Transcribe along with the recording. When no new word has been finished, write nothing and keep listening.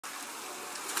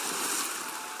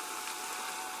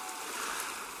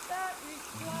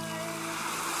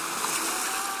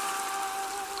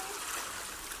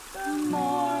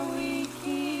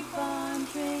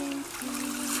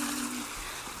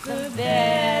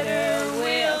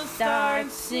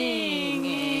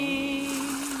singing.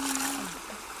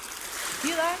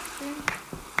 You like singing?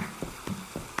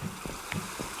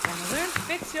 Wanna learn to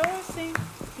fix your sing?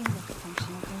 Seems like a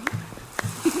functional thing.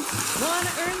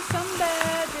 Wanna earn some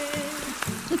badges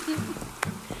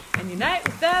and unite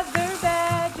with other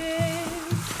badges.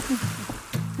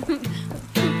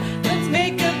 Let's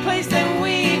make a place that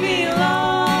we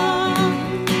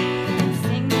belong and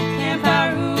sing the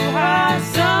campfire hoo-ha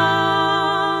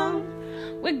song.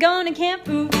 We're gonna camp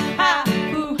hoo-ha,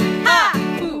 hoo-ha,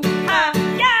 hoo-ha,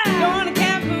 yeah! Gonna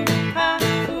camp hoo-ha,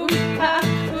 hoo-ha,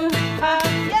 hoo-ha,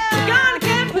 yeah! We're gonna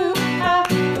camp hoo-ha,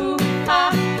 hoo-ha,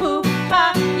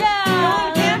 hoo-ha, yeah!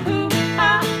 Gonna camp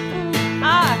hoo-ha,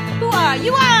 hoo-ha, hoo-ha,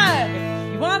 you are!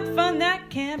 If you want the fun that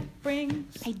camp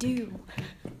brings, I do.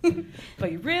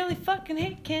 but you really fucking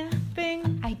hate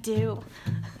camping, I do.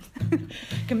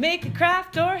 can make a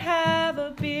craft or have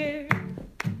a beer.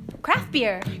 Craft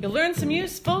beer. You'll learn some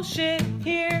useful shit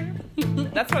here.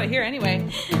 That's what I hear anyway.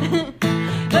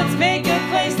 Let's make a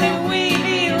place that we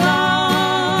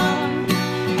belong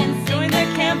and join the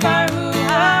campfire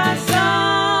hoo-ha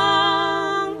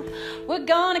song. We're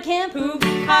gonna camp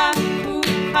hoo-ha,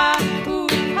 hoo-ha,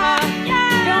 hoo-ha, yeah!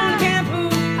 We're gonna camp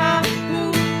hoo-ha,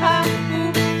 hoo-ha,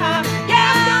 hoo-ha,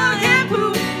 yeah! We're gonna camp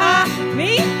hoo-ha,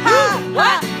 me-ha, ha,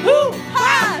 hoo-ha!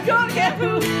 We're gonna camp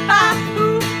hoo-ha,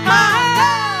 hoo-ha,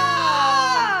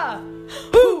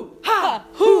 hoo-ha,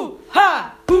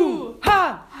 hoo-ha,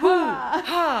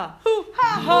 hoo-ha, hoo-ha,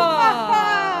 hoo-ha.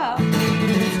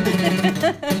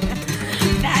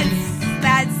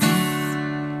 That's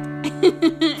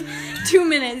 2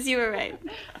 minutes, you were right.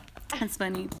 That's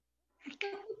funny.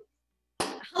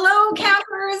 Hello,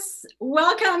 campers.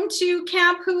 Welcome to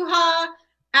Camp Hoo-Ha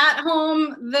at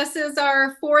home. This is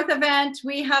our 4th event.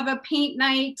 We have a paint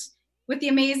night with the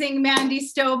amazing Mandy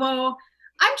Stobo.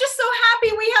 I'm just so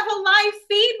happy we have a live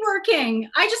feed working.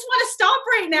 I just want to stop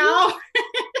right now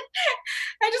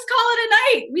and just call it a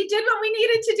night. We did what we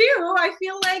needed to do. I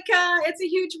feel like it's a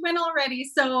huge win already.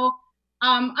 So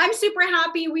I'm super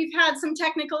happy. We've had some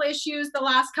technical issues the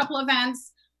last couple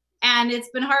events, and it's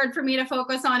been hard for me to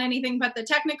focus on anything but the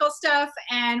technical stuff.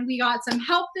 And we got some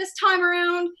help this time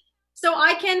around. So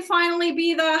I can finally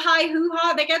be the high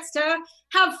hoo-ha that gets to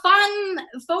have fun,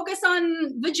 focus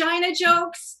on vagina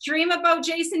jokes, dream about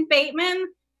Jason Bateman,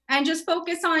 and just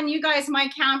focus on you guys, my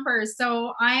campers.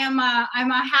 So I'm a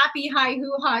happy high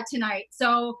hoo-ha tonight.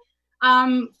 So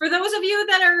for those of you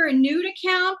that are new to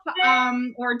camp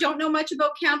or don't know much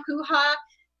about Camp Hoo-Ha,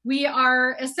 we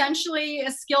are essentially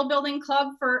a skill building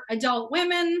club for adult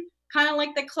women, kind of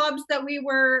like the clubs that we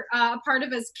were a part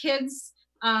of as kids.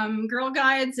 Girl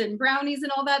Guides and brownies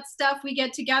and all that stuff. We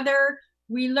get together,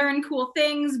 we learn cool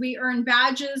things, we earn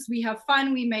badges, we have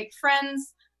fun, we make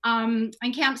friends. And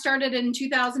camp started in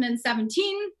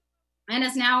 2017 and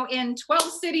is now in 12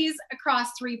 cities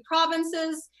across 3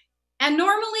 provinces. And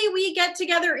normally we get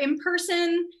together in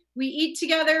person, we eat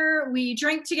together, we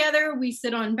drink together, we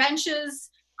sit on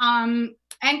benches. And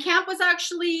camp was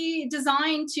actually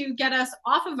designed to get us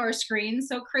off of our screens.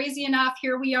 So crazy enough,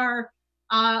 here we are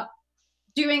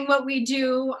doing what we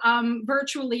do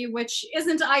virtually, which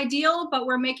isn't ideal, but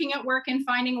we're making it work and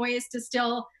finding ways to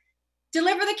still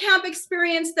deliver the camp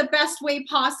experience the best way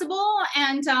possible.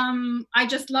 And I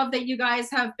just love that you guys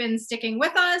have been sticking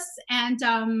with us. And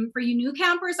for you new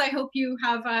campers, I hope you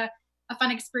have a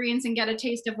fun experience and get a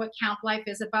taste of what camp life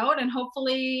is about. And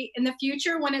hopefully in the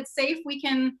future, when it's safe, we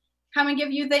can come and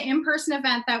give you the in-person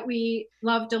event that we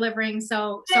love delivering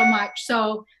so much.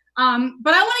 So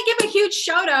but I want to give a huge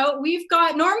shout out.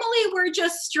 Normally we're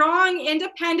just strong,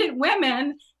 independent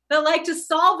women that like to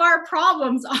solve our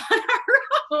problems on our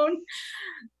own.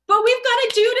 But we've got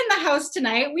a dude in the house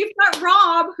tonight. We've got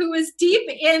Rob, who is deep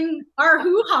in our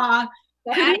hoo-ha,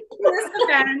 producing this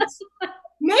event,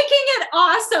 making it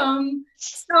awesome.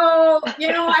 So,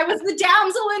 I was the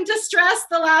damsel in distress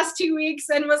the last 2 weeks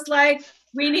and was like,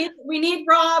 we need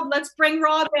Rob. Let's bring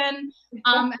Rob in.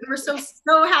 And we're so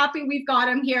happy we've got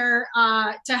him here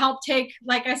to help take,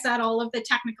 like I said, all of the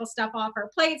technical stuff off our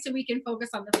plate so we can focus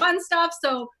on the fun stuff.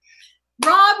 So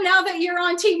Rob, now that you're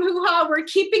on Team Hoo-Ha, we're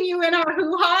keeping you in our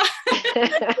hoo-ha.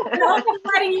 We're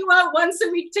letting you out once a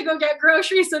week to go get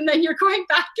groceries, and then you're going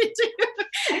back into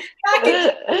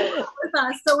with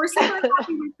us. So we're super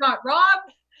happy we've got Rob.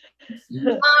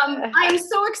 I am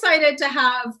so excited to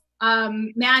have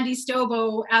Mandy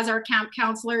Stobo as our camp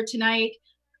counselor tonight.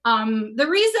 The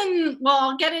reason, well,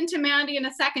 I'll get into Mandy in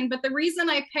a second, but the reason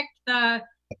I picked the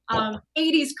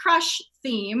 80s crush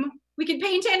theme, we can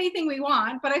paint anything we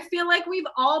want, but I feel like we've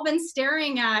all been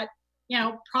staring at,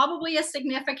 probably a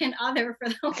significant other for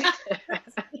the last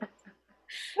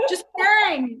just staring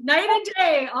thing, night and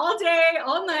day, all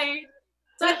night.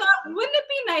 So I thought, wouldn't it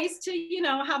be nice to, you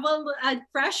know, have a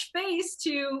fresh face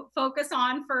to focus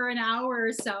on for an hour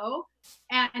or so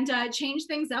and change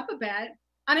things up a bit.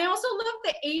 And I also love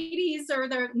the 80s or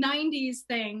the 90s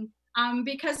thing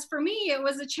because for me, it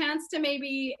was a chance to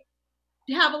maybe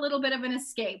have a little bit of an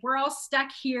escape. We're all stuck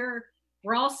here.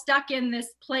 We're all stuck in this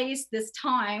place, this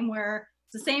time where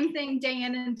it's the same thing day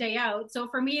in and day out. So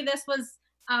for me, this was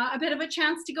a bit of a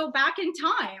chance to go back in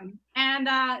time.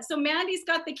 And so Mandy's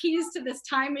got the keys to this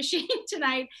time machine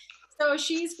tonight. So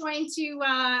she's going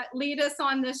to lead us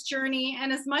on this journey.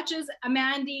 And as much as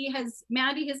Mandy has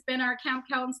been our camp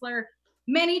counselor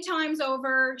many times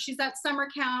over, she's at summer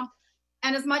camp.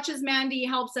 And as much as Mandy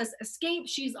helps us escape,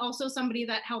 she's also somebody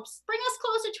that helps bring us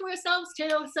closer to ourselves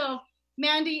too. So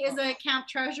Mandy is a camp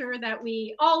treasure that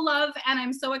we all love. And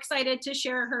I'm so excited to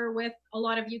share her with a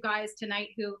lot of you guys tonight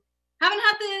who haven't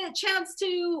had the chance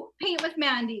to paint with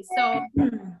Mandy. So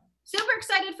super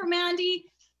excited for Mandy.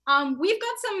 We've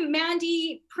got some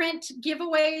Mandy print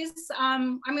giveaways.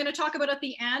 I'm going to talk about at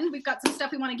the end. We've got some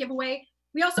stuff we want to give away.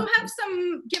 We also have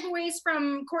some giveaways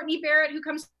from Courtney Barrett, who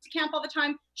comes to camp all the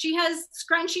time. She has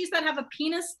scrunchies that have a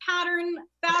penis pattern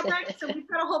fabric. So we've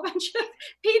got a whole bunch of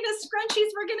penis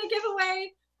scrunchies we're going to give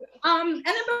away. And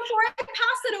then before I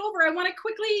pass it over, I want to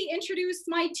quickly introduce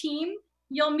my team.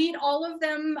 You'll meet all of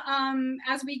them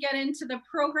as we get into the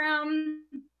program.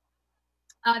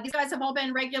 These guys have all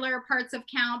been regular parts of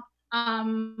camp.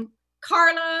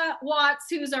 Carla Watts,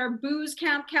 who's our booze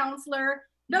camp counselor,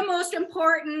 the most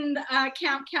important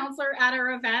camp counselor at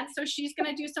our event. So she's going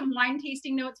to do some wine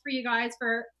tasting notes for you guys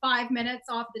for 5 minutes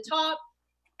off the top.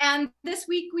 And this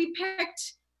week we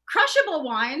picked crushable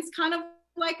wines, kind of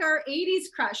like our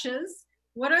 80s crushes.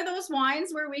 What are those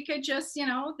wines where we could just, you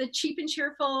know, the cheap and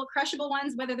cheerful crushable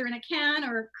ones, whether they're in a can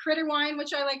or critter wine,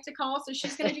 which I like to call. So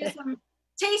she's going to do some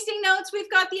tasting notes.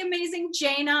 We've got the amazing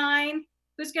J9,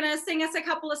 who's going to sing us a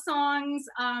couple of songs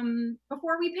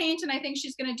before we paint. And I think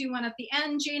she's going to do one at the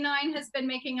end. J9 has been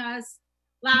making us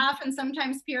laugh and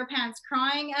sometimes pee our pants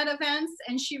crying at events.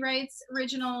 And she writes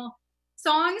original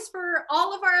songs for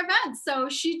all of our events. So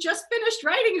she just finished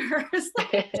writing hers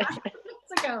like 5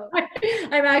 minutes ago.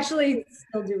 I'm actually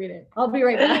still doing it. I'll be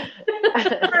right back.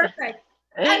 Perfect.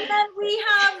 And then we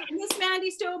have Miss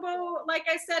Mandy Stobo. Like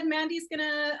I said, Mandy's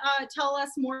gonna tell us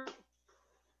more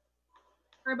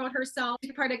about herself.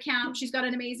 She's part of camp. She's got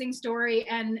an amazing story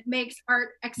and makes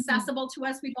art accessible to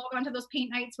us. We've all gone to those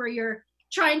paint nights where you're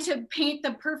trying to paint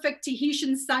the perfect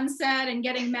Tahitian sunset and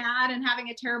getting mad and having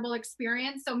a terrible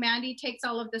experience. So Mandy takes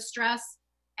all of the stress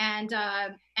and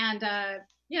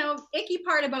you know, icky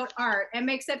part about art and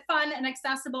makes it fun and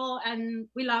accessible. And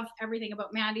we love everything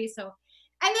about Mandy. So,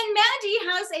 and then Mandy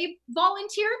has a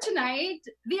volunteer tonight,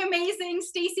 the amazing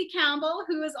Stacy Campbell,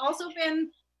 who has also been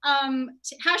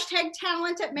hashtag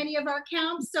talent at many of our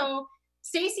camps. So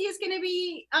Stacy is going to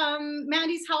be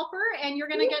Mandy's helper, and you're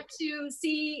going to get to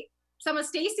see some of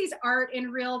Stacy's art in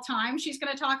real time. She's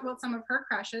going to talk about some of her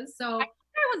crushes. So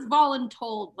I was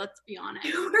voluntold, let's be honest.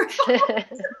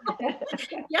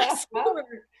 Yes, we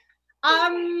were.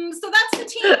 So that's the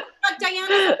team. We've got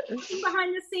Diana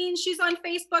behind the scenes. She's on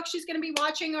Facebook. She's going to be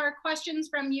watching our questions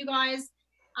from you guys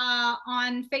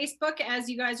on Facebook as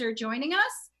you guys are joining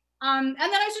us. And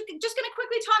then I was just going to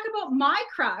quickly talk about my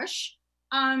crush.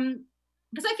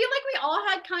 Because I feel like we all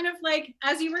had kind of like,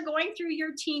 as you were going through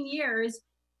your teen years,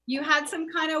 you had some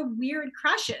kind of weird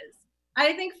crushes.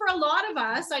 I think for a lot of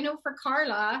us, I know for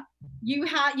Carla, you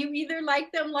either like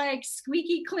them like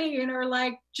squeaky clean or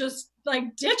like just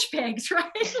like ditch pigs, right?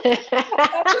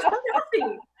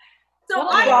 So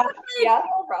I like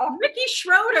Ricky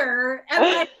Schroeder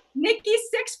and like Nikki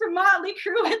Sixx from Motley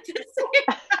Crue at the same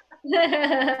time.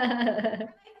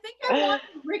 I think I wanted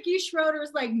Ricky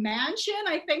Schroeder's like mansion.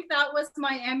 I think that was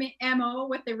my MO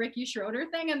with the Ricky Schroeder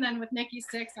thing. And then with Nikki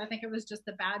Sixx, I think it was just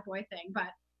the bad boy thing. But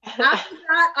after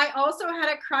that, I also had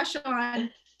a crush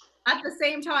on, at the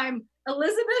same time,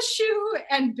 Elizabeth Shue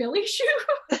and Billy Shue.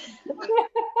 Like,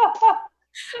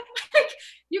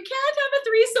 you can't have a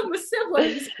threesome with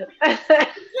siblings.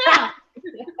 Yeah.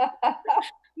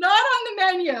 Not on the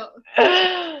menu.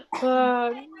 I'm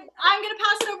going to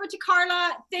pass it over to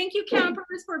Carla. Thank you,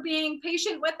 campers, for being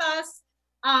patient with us.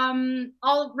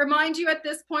 I'll remind you at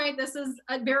this point, this is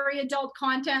a very adult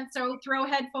content, so throw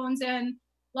headphones in,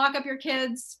 lock up your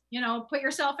kids, you know, put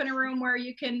yourself in a room where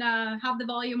you can have the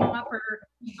volume up or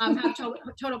have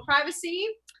total privacy.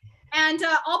 And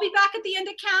I'll be back at the end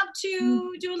of camp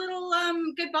to do a little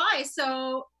goodbye.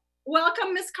 So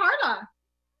welcome, Miss Carla.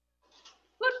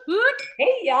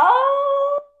 Hey, y'all.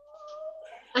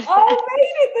 I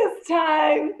made it this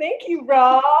time. Thank you,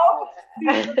 Rob.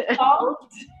 Super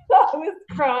pumped. I was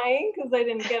crying because I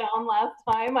didn't get on last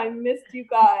time. I missed you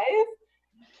guys.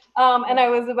 And I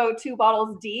was about 2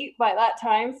 bottles deep by that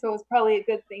time, so it was probably a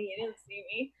good thing you didn't see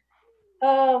me.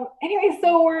 Anyway,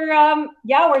 so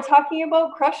we're talking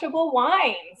about crushable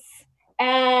wines.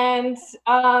 And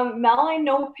Mel, I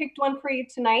know, picked one for you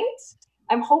tonight.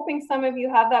 I'm hoping some of you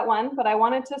have that one, but I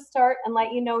wanted to start and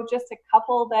let you know just a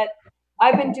couple that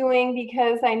I've been doing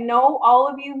because I know all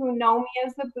of you who know me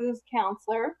as the booze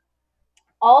counselor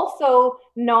also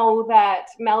know that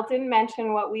Mel didn't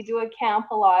mention what we do at camp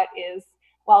a lot is,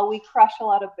 well, we crush a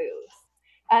lot of booze.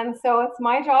 And so it's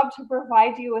my job to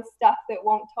provide you with stuff that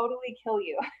won't totally kill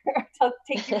you, to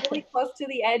take you really close to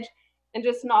the edge and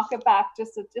just knock it back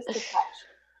just a touch.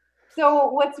 So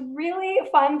what's really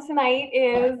fun tonight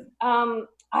is I'm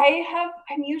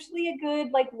usually a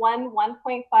good like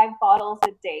 1.5 bottles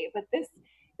a day, but this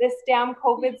damn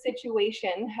COVID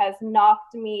situation has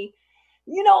knocked me,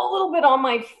 a little bit on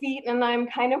my feet, and I'm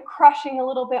kind of crushing a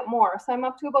little bit more. So I'm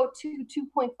up to about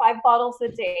 2.5 bottles a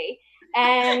day.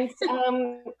 And,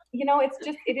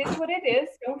 it is what it is.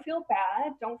 Don't feel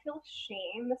bad. Don't feel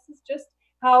shame. This is just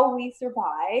how we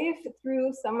survive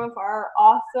through some of our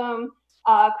awesome,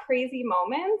 crazy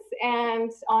moments. And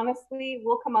honestly,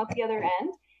 we'll come out the other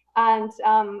end. And,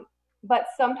 but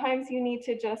sometimes you need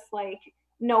to just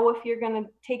know if you're going to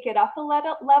take it up a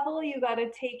level, you got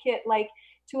to take it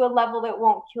to a level that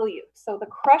won't kill you. So the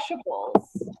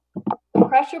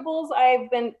crushables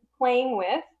I've been playing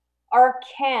with are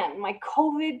my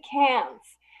COVID cans.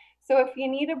 So if you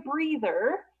need a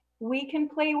breather, we can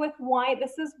play with wine.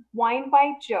 This is Wine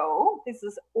by Joe. This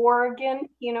is Oregon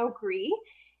Pinot Gris.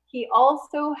 He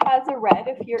also has a red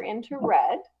if you're into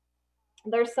red.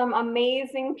 There's some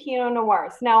amazing Pinot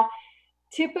Noirs. Now,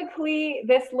 typically,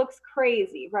 this looks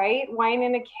crazy, right? Wine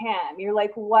in a can. You're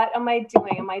like, what am I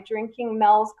doing? Am I drinking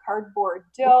Mel's cardboard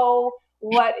dough?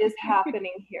 What is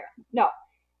happening here? No.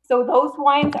 So those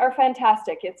wines are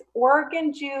fantastic. It's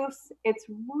Oregon juice. It's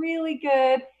really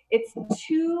good. It's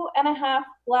 2.5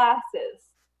 glasses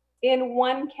in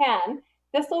one can.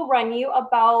 This will run you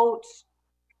about,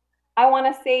 I want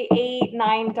to say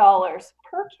 $8-9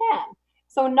 per can.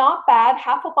 So not bad.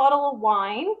 Half a bottle of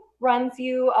wine runs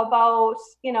you about,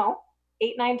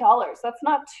 $8-9. That's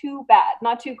not too bad,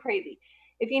 not too crazy.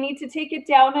 If you need to take it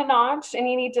down a notch and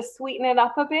you need to sweeten it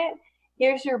up a bit,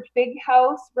 here's your Big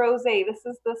House Rosé. This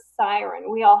is the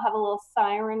Siren. We all have a little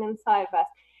Siren inside of us.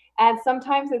 And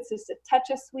sometimes it's just a touch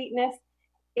of sweetness.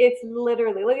 It's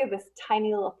literally, look at this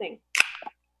tiny little thing.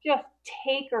 Just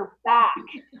take her back,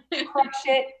 crush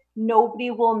it.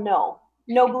 Nobody will know.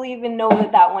 Nobody even know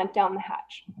that went down the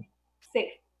hatch.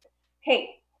 Safe.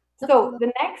 Okay, so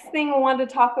the next thing I wanted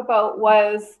to talk about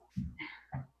was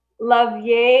La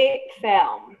Vieille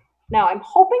Femme. Now, I'm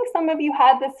hoping some of you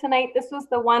had this tonight. This was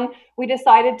the one we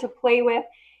decided to play with.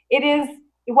 It is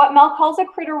what Mel calls a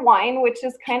critter wine, which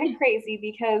is kind of crazy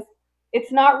because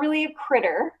it's not really a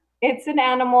critter. It's an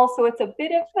animal, so it's a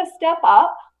bit of a step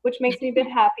up, which makes me a bit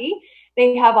happy.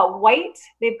 They have a white,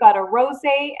 they've got a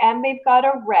rosé, and they've got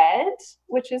a red,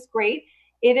 which is great.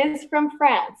 It is from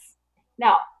France.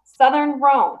 Now, Southern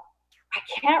Rhone.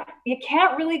 You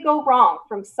can't really go wrong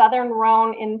from Southern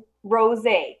Rhone in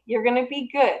rosé. You're going to be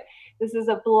good. This is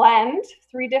a blend,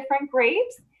 3 different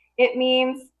grapes. It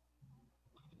means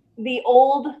the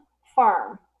old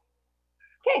farm.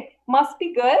 Okay, must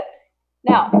be good.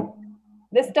 Now,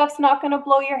 this stuff's not going to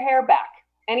blow your hair back.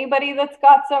 Anybody that's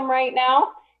got some right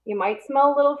now, you might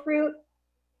smell a little fruit.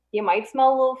 You might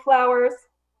smell little flowers.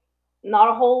 Not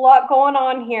a whole lot going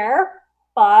on here,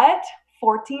 but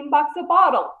 $14 a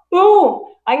bottle.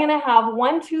 Boom! I'm going to have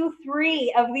 1, 2,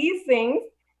 3 of these things,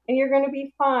 and you're going to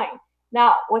be fine.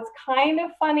 Now, what's kind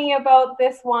of funny about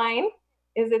this wine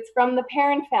is it's from the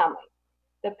Perrin family.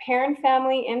 The Perrin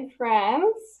family in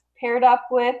France paired up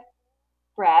with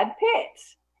Brad Pitt.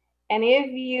 Any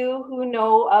of you who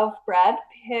know of Brad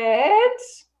Pitt,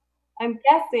 I'm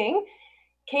guessing,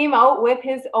 came out with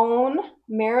his own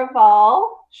Miraval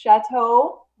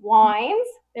Chateau wines.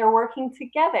 They're working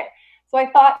together. So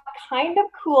I thought kind of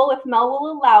cool if Mel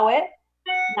will allow it.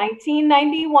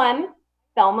 1991,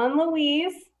 Thelma and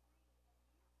Louise.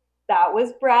 That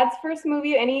was Brad's first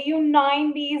movie. Any of you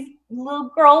 90s little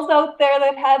girls out there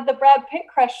that had the Brad Pitt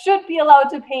crush should be allowed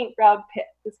to paint Brad Pitt,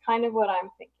 is kind of what I'm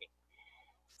thinking.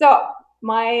 So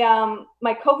my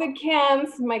COVID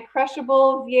cans, my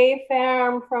crushable Vieille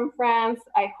Femme from France.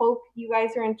 I hope you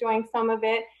guys are enjoying some of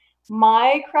it.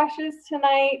 My crushes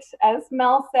tonight, as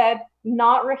Mel said,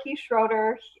 not Ricky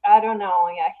Schroeder. I don't know.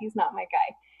 Yeah, he's not my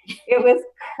guy. It was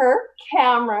Kirk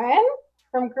Cameron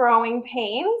from Growing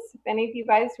Pains, if any of you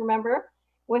guys remember,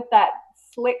 with that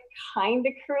slick kind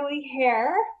of curly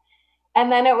hair. And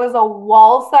then it was a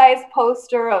wall-size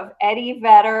poster of Eddie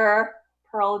Vedder,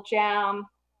 Pearl Jam,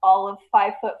 all of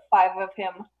 5'5" of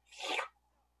him.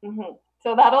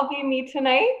 So that'll be me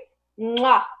tonight.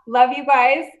 Mwah. Love you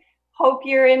guys. Hope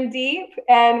you're in deep,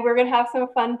 and we're going to have some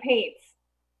fun paints.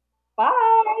 Bye.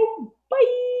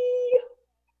 Bye.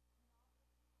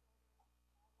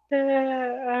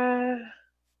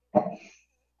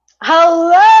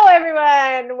 Hello,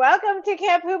 everyone. Welcome to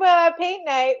Camp Hoo-Ha Paint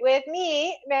Night with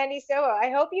me, Mandy Stowa.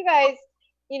 I hope you guys,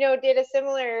 did a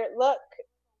similar look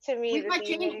to me.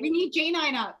 We need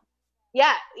J9 up.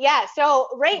 Yeah. So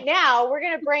right now, we're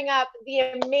going to bring up the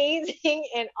amazing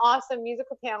and awesome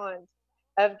musical talent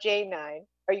of J9.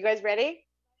 Are you guys ready?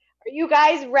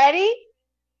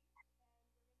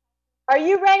 Are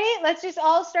you ready? Let's just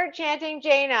all start chanting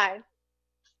J9.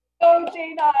 Go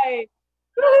J9.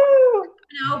 Woo!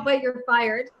 No, but you're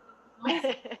fired.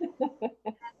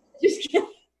 Just kidding.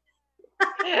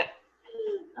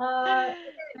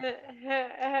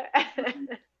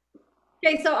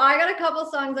 Okay, so I got a couple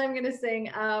songs I'm going to sing.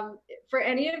 For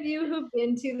any of you who've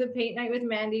been to the Paint Night with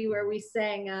Mandy where we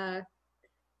sang, or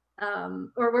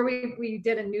where we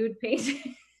did a nude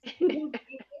painting.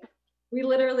 We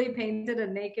literally painted a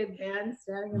naked man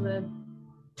standing in the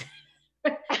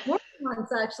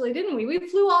once, actually, didn't we? We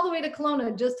flew all the way to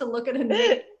Kelowna just to look at a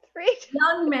naked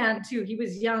young man, too. He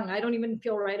was young. I don't even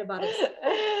feel right about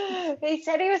it. They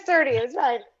said he was 30. It was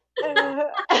fine.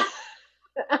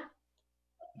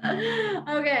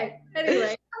 Okay,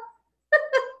 anyway.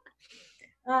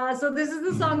 So this is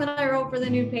the song that I wrote for the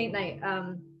new Paint Night.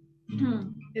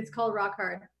 It's called Rock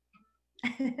Hard.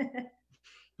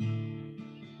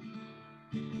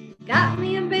 Got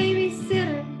me a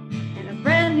babysitter and a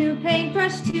brand new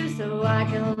paintbrush too, so I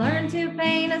can learn to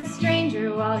paint a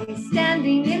stranger while he's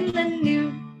standing in the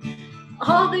nude.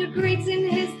 All the greats in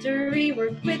history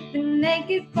worked with the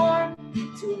naked form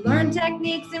to learn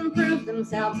techniques, improve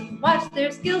themselves, and watch their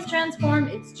skills transform.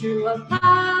 It's true of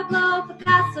Pablo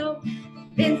Picasso,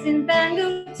 Vincent Van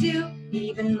Gogh too,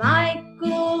 even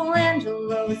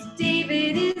Michelangelo's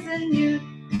David is a nude.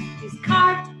 He's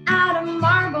carved out of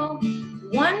marble,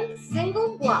 one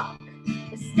single block.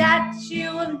 The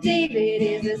statue of David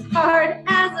is as hard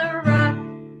as a rock.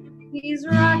 He's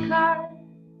rock hard,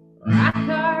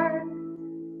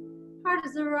 hard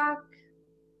as a rock.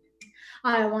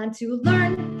 I want to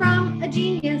learn from a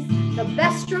genius the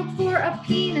best stroke for a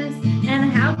penis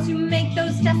and how to make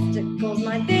those testicles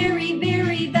my very,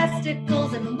 very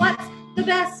vesticles. And what's the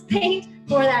best paint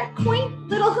for that quaint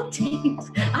little taint?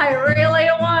 I really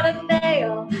want to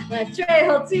nail the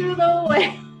trail to the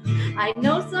whale. I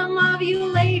know some of you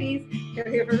ladies, you're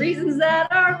here for reasons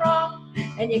that are wrong,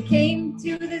 and you came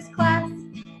to this class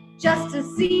just to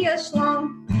see a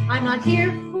schlong. I'm not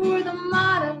here for the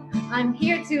motto, I'm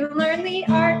here to learn the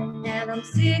art, and I'm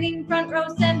sitting front row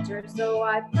center, so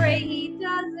I pray he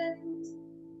doesn't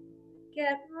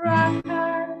get rock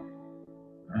hard,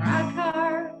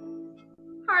 hard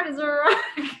as a rock.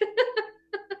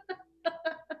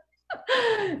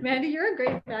 Mandy, you're a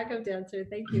great backup dancer.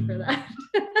 Thank you for that.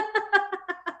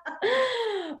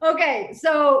 Okay,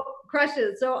 so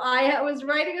crushes. So I was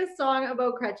writing a song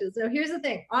about crutches. So here's the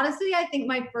thing. Honestly, I think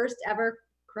my first ever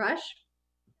crush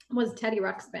was Teddy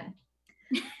Ruxpin.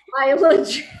 I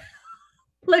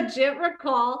legit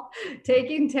recall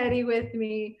taking Teddy with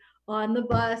me on the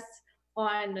bus,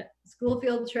 on school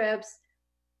field trips.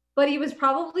 But he was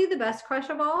probably the best crush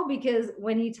of all because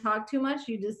when he talked too much,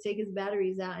 you just take his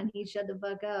batteries out and he'd shut the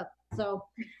fuck up. So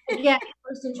again,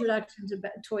 first introduction to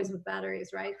toys with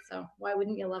batteries, right? So why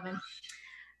wouldn't you love him?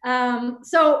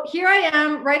 So here I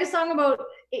am, write a song about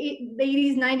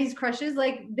 80s, 90s crushes.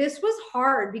 Like this was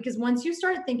hard because once you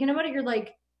start thinking about it, you're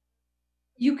like,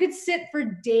 you could sit for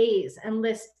days and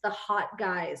list the hot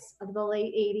guys of the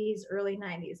late 80s, early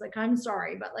 90s. Like, I'm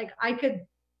sorry, but like I could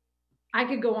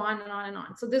go on and on and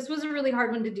on. So this was a really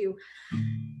hard one to do.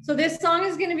 So this song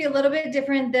is going to be a little bit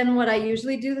different than what I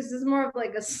usually do. This is more of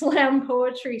like a slam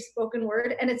poetry spoken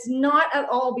word. And it's not at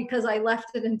all because I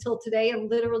left it until today and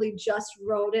literally just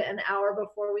wrote it an hour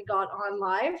before we got on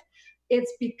live.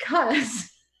 It's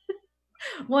because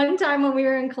one time when we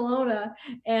were in Kelowna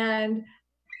and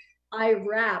I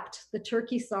rapped the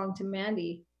Turkey song to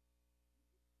Mandy.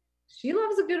 She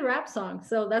loves a good rap song,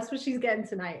 so that's what she's getting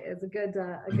tonight. Is a good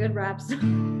rap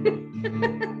song.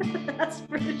 That's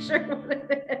for sure what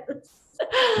it is.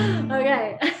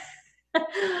 Okay.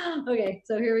 Okay,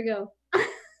 so here we go.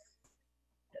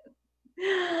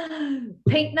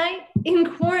 Paint night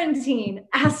in quarantine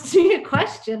asked me a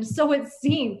question, so it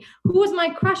seemed. Who was my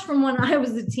crush from when I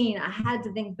was a teen? I had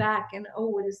to think back, and oh,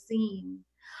 what a scene.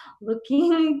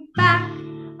 Looking back,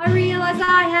 I realized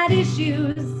I had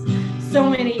issues, so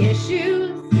many issues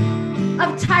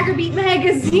of Tiger Beat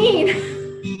magazine.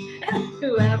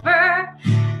 Whoever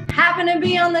happened to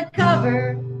be on the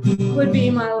cover would be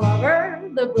my lover,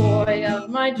 the boy of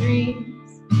my dreams.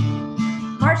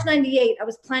 March 98, I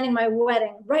was planning my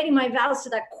wedding, writing my vows to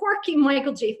that quirky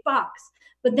Michael J. Fox.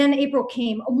 But then April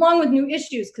came, along with new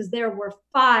issues, because there were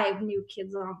 5 new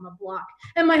kids on the block.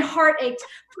 And my heart ached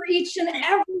for each and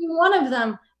every one of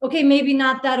them. Okay, maybe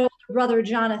not that older brother,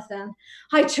 Jonathan.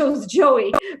 I chose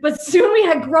Joey, but soon we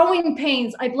had growing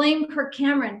pains. I blame Kirk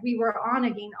Cameron. We were on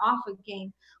again, off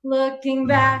again. Looking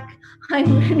back, I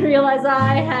realized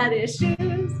I had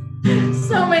issues.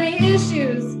 So many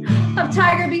issues of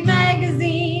Tiger Beat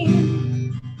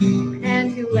magazine.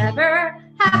 And whoever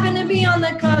happened to be on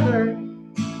the cover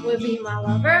would be my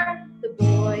lover, the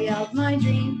boy of my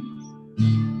dreams.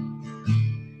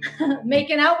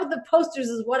 Making out with the posters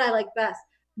is what I like best.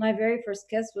 My very first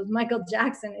kiss was Michael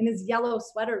Jackson in his yellow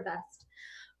sweater vest.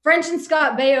 French and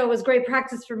Scott Baio was great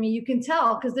practice for me. You can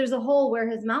tell because there's a hole where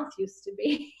his mouth used to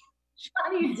be.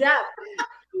 Johnny Depp,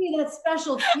 give me that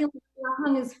special feeling. I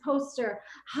hung his poster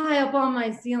high up on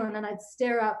my ceiling, and I'd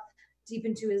stare up deep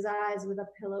into his eyes with a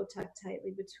pillow tucked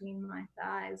tightly between my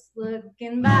thighs.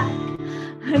 Looking back,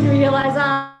 I realized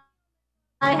I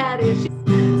had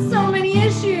issues, so many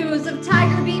issues of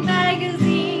Tiger Beat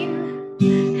magazine.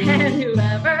 And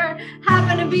whoever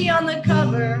happened to be on the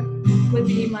cover would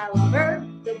be my lover,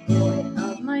 the boy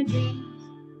of my dreams.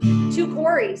 2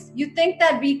 Corys. You'd think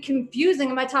that'd be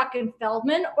confusing. Am I talking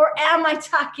Feldman or am I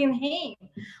talking Haim?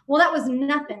 Well, that was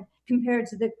nothing compared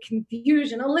to the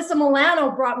confusion. Alyssa Milano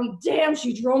brought me, damn,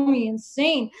 she drove me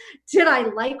insane. Did I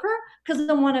like her because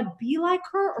I want to be like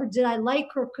her, or did I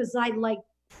like her because I like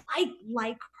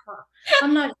her?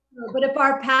 I'm not sure, but if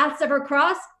our paths ever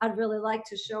cross, I'd really like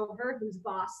to show her who's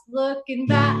boss. Looking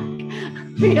back,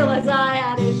 realize I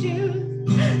had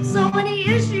issues, so many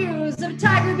issues of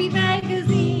Tiger Beat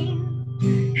magazine.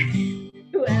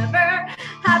 Whoever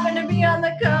happened to be on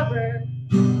the cover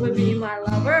would be my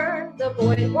lover, the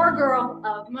boy or girl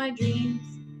of my dreams.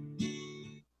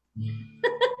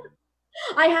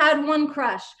 I had one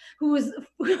crush whose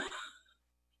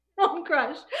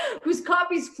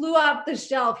copies flew off the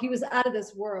shelf. He was out of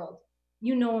this world.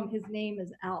 You know him. His name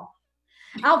is Alf.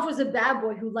 Alf was a bad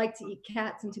boy who liked to eat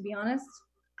cats, and to be honest,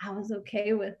 I was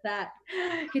okay with that.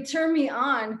 He turned me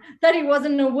on that he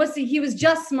wasn't a wussy. He was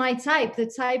just my type, the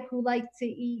type who liked to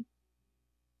eat.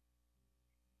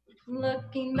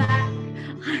 Looking back,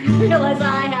 I realized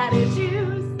I had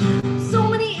issues, so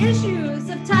many issues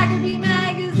of Tiger Beat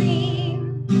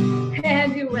magazine.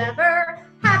 And whoever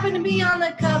happened to be on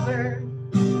the cover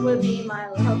would be my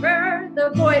lover,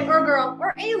 the boy or girl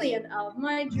or alien of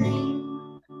my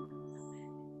dream.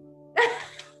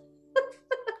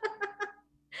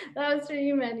 That was for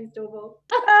you, Mandy Stovall.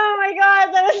 Oh my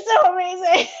God, that is so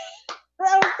amazing.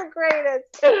 That was the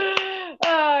greatest. Oh,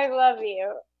 I love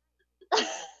you.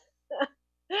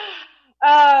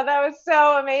 Oh, that was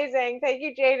so amazing. Thank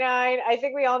you, J9. I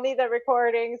think we all need that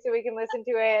recording so we can listen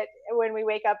to it when we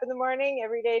wake up in the morning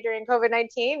every day during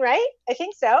COVID-19, right? I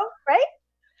think so, right?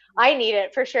 I need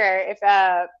it for sure. If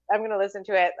I'm going to listen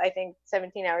to it, I think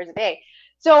 17 hours a day.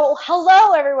 So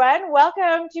hello, everyone.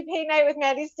 Welcome to Paint Night with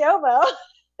Mandy Stovall.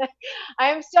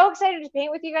 I'm so excited to paint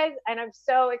with you guys, and I'm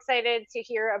so excited to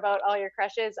hear about all your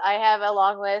crushes. I have a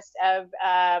long list of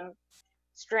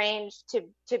strange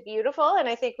to beautiful, and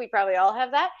I think we probably all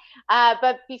have that.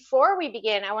 But before we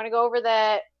begin, I want to go over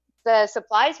the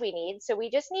supplies we need. So we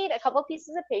just need a couple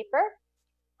pieces of paper,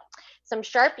 some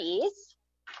Sharpies,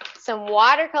 some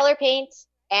watercolor paint,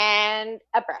 and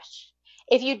a brush.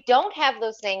 If you don't have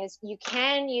those things, you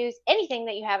can use anything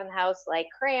that you have in the house, like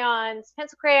crayons,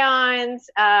 pencil crayons,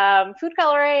 food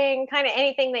coloring, kind of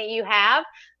anything that you have.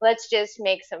 Let's just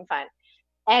make some fun.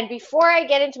 And before I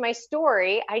get into my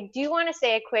story, I do want to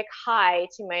say a quick hi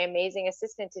to my amazing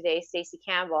assistant today, Stacey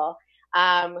Campbell,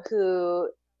 who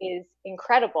is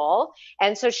incredible.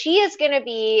 And so she is going to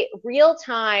be real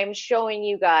time showing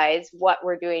you guys what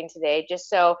we're doing today. Just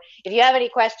so if you have any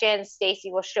questions,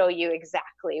 Stacey will show you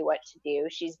exactly what to do.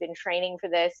 She's been training for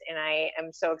this, and I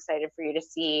am so excited for you to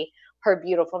see her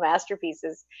beautiful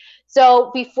masterpieces.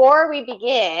 So before we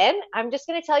begin, I'm just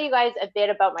going to tell you guys a bit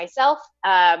about myself,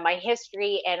 my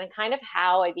history, and kind of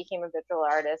how I became a visual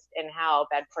artist and how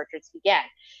Bad Portraits began.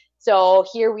 So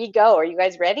here we go. Are you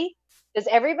guys ready? Does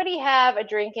everybody have a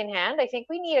drink in hand? I think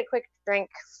we need a quick drink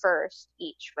first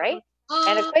each, right?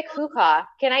 and a quick hoo-ha.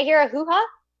 Can I hear a hoo-ha?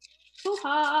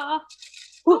 Hoo-ha.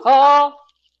 Hoo-ha.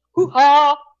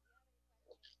 Hoo-ha.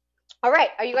 All right,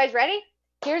 are you guys ready?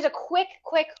 Here's a quick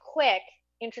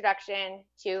introduction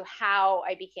to how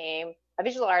I became a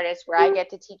visual artist, where I get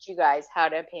to teach you guys how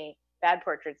to paint bad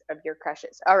portraits of your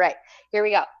crushes. All right, here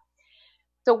we go.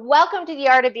 So welcome to the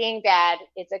Art of Being Bad.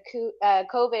 It's a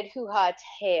COVID hoo-ha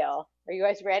tale. Are you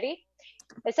guys ready?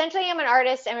 Essentially, I'm an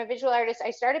artist. I'm a visual artist.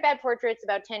 I started Bad Portraits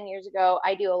about 10 years ago.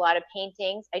 I do a lot of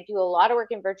paintings. I do a lot of work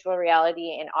in virtual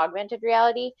reality and augmented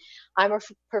reality. I'm a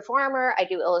performer. I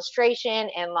do illustration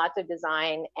and lots of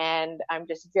design, and I'm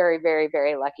just very, very,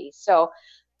 very lucky. So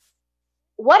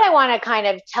what I want to kind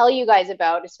of tell you guys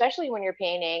about, especially when you're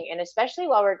painting, and especially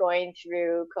while we're going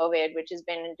through COVID, which has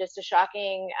been just a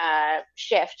shocking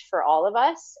shift for all of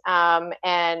us.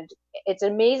 And it's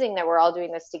amazing that we're all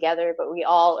doing this together, but we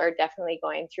all are definitely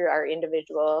going through our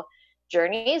individual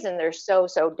journeys, and they're so,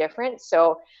 so different.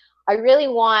 So I really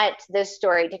want this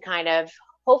story to kind of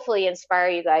hopefully inspire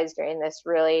you guys during this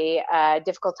really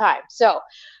difficult time. So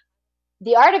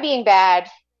the art of being bad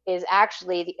is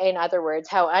actually, in other words,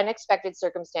 how unexpected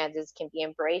circumstances can be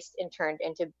embraced and turned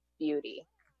into beauty.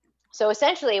 So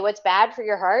essentially, what's bad for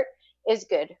your heart is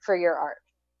good for your art.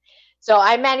 So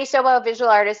I'm Mandy Stobo, a visual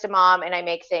artist, a mom, and I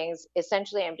make things.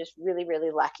 Essentially, I'm just really,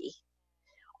 really lucky.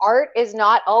 Art is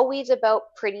not always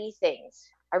about pretty things.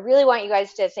 I really want you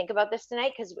guys to think about this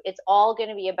tonight, because it's all going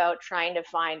to be about trying to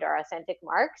find our authentic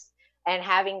marks and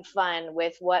having fun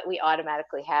with what we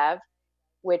automatically have,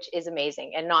 which is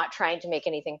amazing, and not trying to make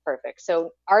anything perfect. So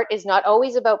art is not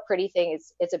always about pretty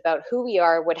things. It's about who we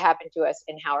are, what happened to us,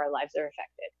 and how our lives are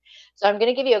affected. So I'm going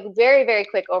to give you a very, very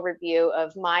quick overview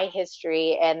of my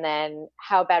history and then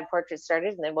how Bad Portraits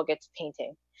started, and then we'll get to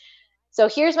painting. So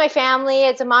here's my family.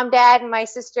 It's a mom, dad, and my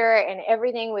sister, and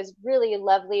everything was really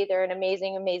lovely. They're an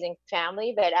amazing, amazing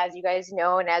family. But as you guys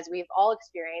know, and as we've all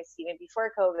experienced even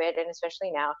before COVID, and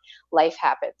especially now, life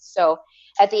happens. So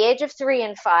at the age of 3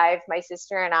 and 5, my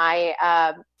sister and I,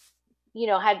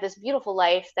 had this beautiful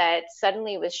life that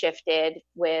suddenly was shifted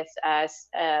with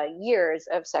years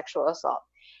of sexual assault.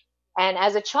 And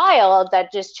as a child,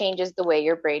 that just changes the way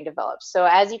your brain develops. So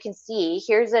as you can see,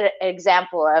 here's an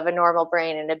example of a normal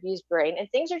brain and an abused brain, and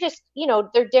things are just,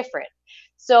 they're different.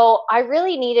 So I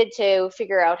really needed to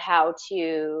figure out how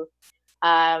to,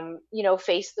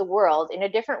 face the world in a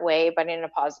different way, but in a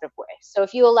positive way. So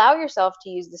if you allow yourself to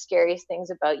use the scariest things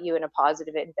about you in a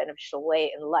positive and beneficial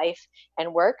way in life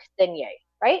and work, then yay,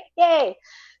 right? Yay.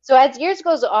 So as years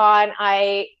goes on,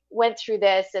 I went through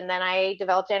this, and then I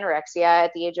developed anorexia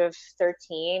at the age of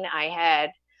 13. I had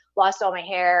lost all my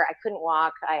hair. I couldn't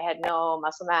walk. I had no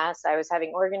muscle mass. I was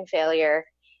having organ failure.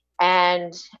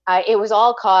 And it was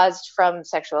all caused from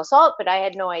sexual assault, but I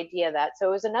had no idea that. So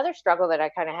it was another struggle that I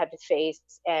kind of had to face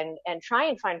and try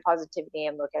and find positivity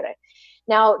and look at it.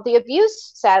 Now, the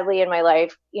abuse, sadly, in my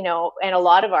life, and a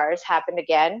lot of ours, happened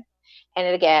again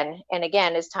and again and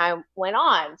again as time went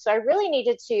on. So I really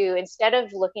needed to, instead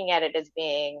of looking at it as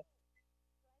being,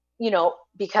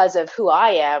 because of who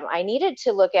I am, I needed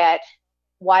to look at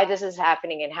why this is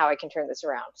happening and how I can turn this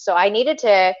around. So I needed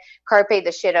to carpe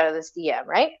the shit out of this DM,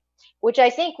 right? Which I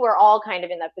think we're all kind of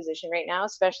in that position right now,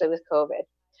 especially with COVID.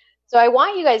 So I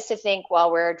want you guys to think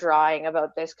while we're drawing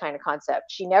about this kind of concept.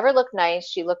 She never looked nice.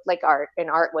 She looked like art, and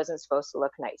art wasn't supposed to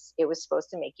look nice. It was supposed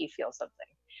to make you feel something.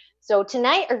 So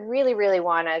tonight, I really, really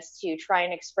want us to try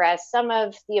and express some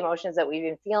of the emotions that we've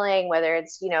been feeling, whether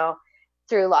it's,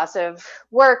 through loss of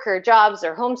work or jobs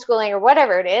or homeschooling or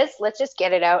whatever it is. Let's just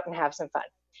get it out and have some fun.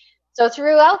 So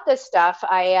throughout this stuff,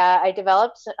 I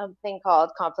developed something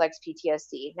called complex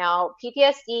PTSD. Now,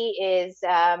 PTSD is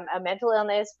a mental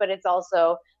illness, but it's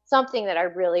also something that I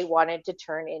really wanted to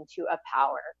turn into a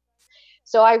power.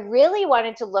 So I really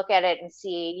wanted to look at it and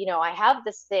see, I have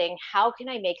this thing, how can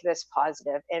I make this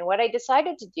positive? And what I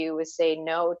decided to do was say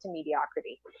no to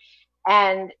mediocrity.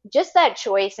 And just that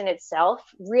choice in itself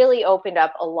really opened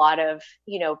up a lot of,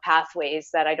 pathways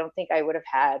that I don't think I would have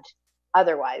had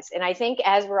otherwise. And I think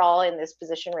as we're all in this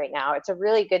position right now, it's a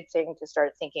really good thing to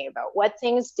start thinking about what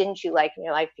things didn't you like in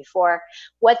your life before?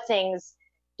 What things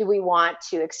do we want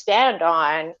to expand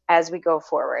on as we go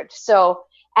forward? So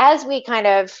as we kind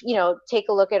of, take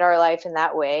a look at our life in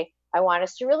that way, I want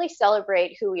us to really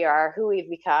celebrate who we are, who we've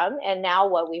become, and now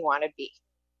what we want to be.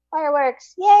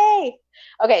 Fireworks, yay!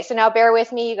 Okay, so now bear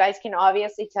with me. You guys can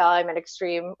obviously tell I'm an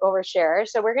extreme oversharer.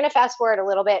 So we're going to fast forward a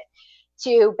little bit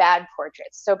to Bad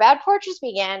Portraits. So Bad Portraits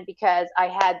began because I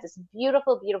had this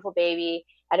beautiful, beautiful baby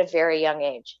at a very young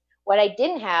age. What I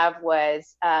didn't have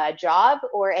was a job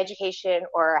or education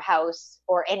or a house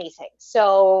or anything.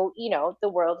 So, the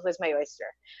world was my oyster.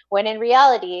 When in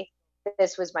reality,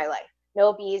 this was my life.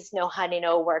 No bees, no honey,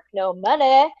 no work, no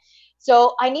money.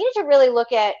 So I needed to really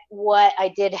look at what I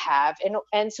did have.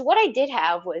 And so what I did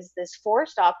have was this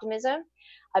forced optimism,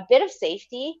 a bit of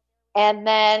safety, and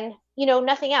then,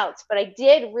 nothing else. But I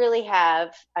did really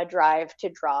have a drive to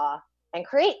draw and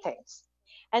create things.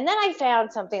 And then I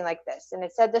found something like this, and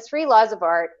it said the 3 laws of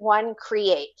art. 1,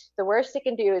 create. The worst it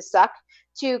can do is suck.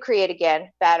 2, create again.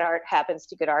 Bad art happens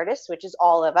to good artists, which is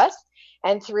all of us.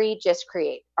 And 3, just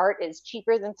create. Art is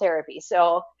cheaper than therapy.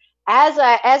 So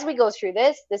as we go through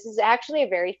this is actually a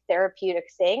very therapeutic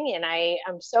thing, and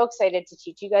I'm so excited to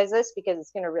teach you guys this because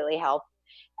it's going to really help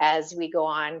as we go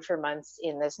on for months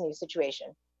in this new situation.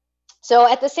 So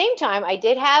at the same time, I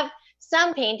did have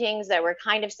some paintings that were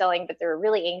kind of selling, but they were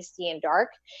really angsty and dark.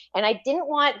 And I didn't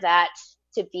want that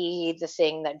to be the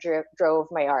thing that drove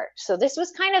my art. So this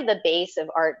was kind of the base of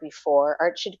art before.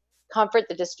 Art should comfort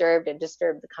the disturbed and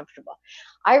disturb the comfortable.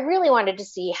 I really wanted to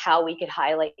see how we could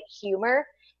highlight humor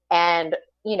and,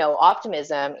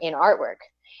 optimism in artwork.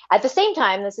 At the same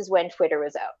time, this is when Twitter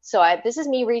was out. So this is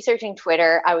me researching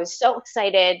Twitter. I was so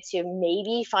excited to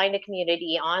maybe find a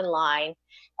community online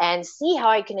and see how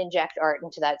I can inject art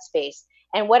into that space.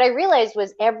 And what I realized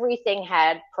was everything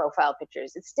had profile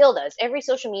pictures. It still does. Every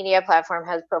social media platform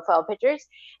has profile pictures.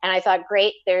 And I thought,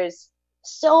 great, there's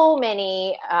so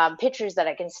many pictures that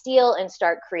I can steal and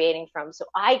start creating from, so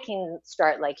I can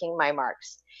start liking my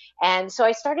marks. And so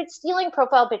I started stealing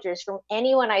profile pictures from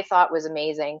anyone I thought was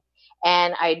amazing.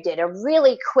 And I did a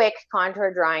really quick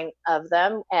contour drawing of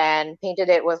them and painted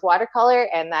it with watercolor.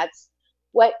 And that's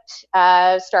what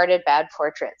started Bad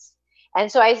Portraits.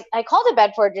 And so I called it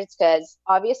Bad Portraits because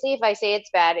obviously if I say it's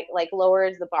bad, it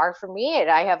lowers the bar for me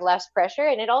and I have less pressure,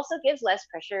 and it also gives less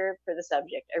pressure for the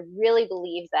subject. I really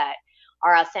believe that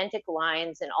our authentic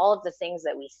lines and all of the things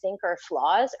that we think are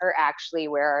flaws are actually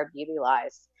where our beauty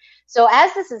lies. So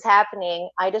as this is happening,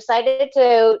 I decided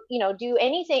to, do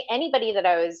anybody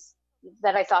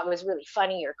that I thought was really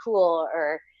funny or cool,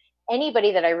 or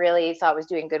anybody that I really thought was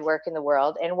doing good work in the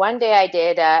world. And one day I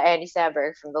did Andy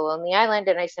Samberg from The Lonely Island,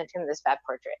 and I sent him this bad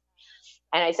portrait.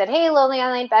 And I said, hey, Lonely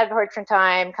Island, bad portrait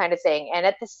time, kind of thing. And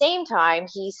at the same time,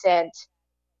 he sent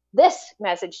this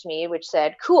message to me, which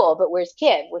said, cool, but where's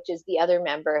Kib, which is the other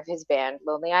member of his band,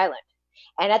 Lonely Island.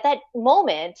 And at that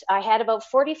moment, I had about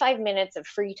 45 minutes of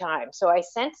free time. So I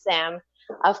sent them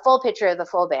a full picture of the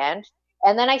full band.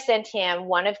 And then I sent him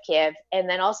one of Kib, and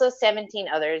then also 17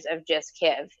 others of just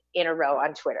Kib in a row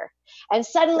on Twitter. And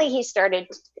suddenly he started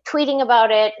tweeting about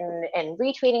it and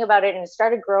retweeting about it, and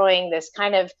started growing this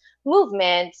kind of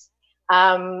movement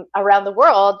around the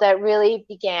world that really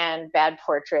began Bad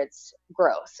Portraits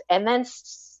growth. And then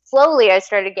slowly I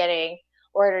started getting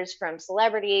orders from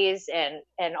celebrities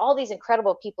and all these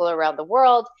incredible people around the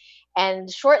world.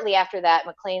 And shortly after that,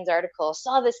 Maclean's article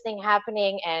saw this thing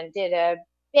happening and did a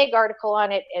big article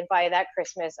on it. And by that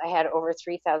Christmas, I had over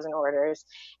 3,000 orders,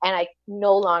 and I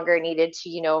no longer needed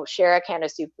to, share a can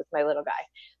of soup with my little guy.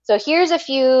 So here's a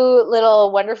few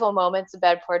little wonderful moments of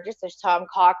Bad Portraits. There's Tom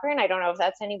Cochran. I don't know if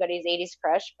that's anybody's 80s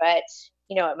crush, but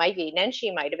it might be.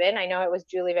 Nenshi might have been. I know it was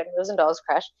Julie Van Rosendaal's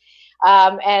crush.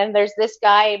 And there's this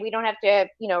guy. We don't have to,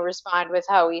 respond with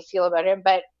how we feel about him,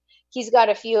 but he's got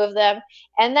a few of them.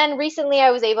 And then recently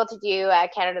I was able to do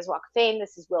Canada's Walk of Fame.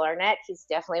 This is Will Arnett. He's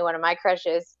definitely one of my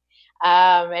crushes.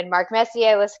 And Mark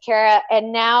Messier, Alyssa Cara.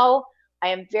 And now I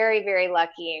am very, very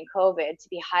lucky in COVID to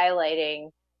be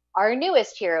highlighting our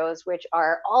newest heroes, which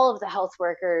are all of the health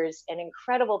workers and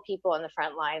incredible people on the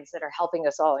front lines that are helping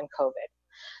us all in COVID.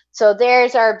 So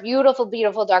there's our beautiful,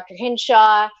 beautiful Dr.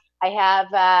 Hinshaw. I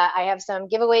have some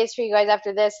giveaways for you guys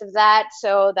after this of that.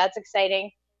 So that's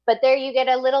exciting. But there you get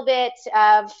a little bit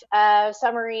of a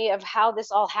summary of how this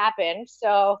all happened.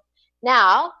 So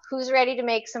now, who's ready to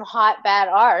make some hot, bad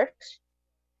art?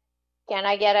 Can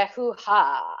I get a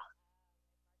hoo-ha?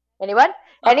 Anyone?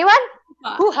 Anyone?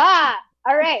 Hoo-ha!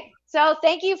 All right. So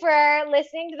thank you for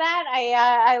listening to that.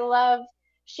 I love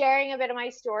sharing a bit of my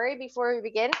story before we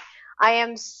begin. I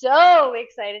am so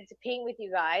excited to paint with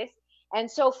you guys. And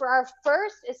so for our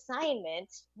first assignment,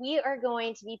 we are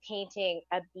going to be painting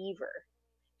a beaver.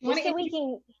 Just so we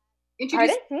can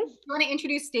introduce. You want to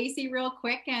introduce Stacy real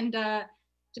quick and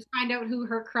just find out who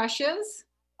her crush is?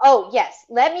 Oh yes,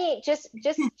 let me just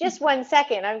 1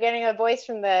 second. I'm getting a voice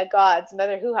from the gods,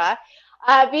 Mother Hoo-ha.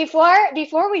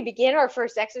 Before we begin our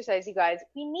first exercise, you guys,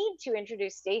 we need to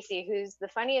introduce Stacy, who's the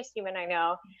funniest human I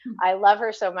know. I love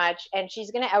her so much, and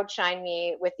she's going to outshine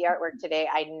me with the artwork today.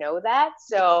 I know that.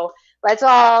 So let's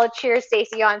all cheer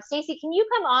Stacy on. Stacy, can you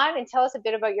come on and tell us a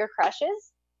bit about your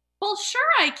crushes? Well, sure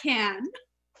I can.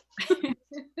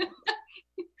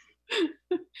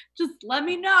 Just let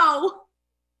me know.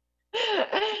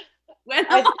 When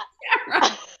I'm on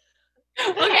camera.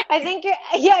 Okay. I think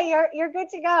you're good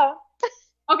to go.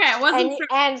 Okay, I wasn't sure.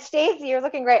 And Stacey, you're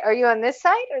looking great. Are you on this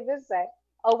side or this side?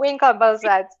 I'll wink on both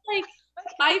sides. Like,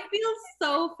 I feel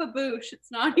so faboosh.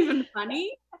 It's not even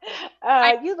funny.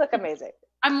 You look amazing.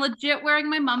 I'm legit wearing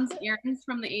my mom's earrings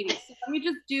from the 80s. So let me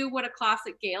just do what a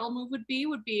classic Gail move would be.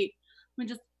 Let me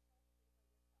just,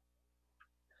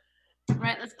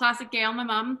 right, that's classic Gail, my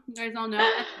mom. You guys all know.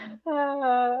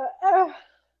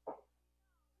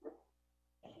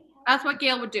 That's what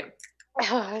Gail would do.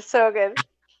 So good.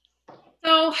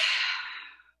 So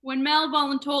when Mel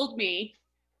voluntold me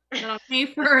that on May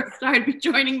 1st I'd be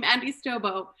joining Mandy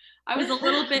Stobo, I was a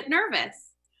little bit nervous.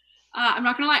 I'm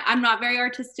not gonna lie, I'm not very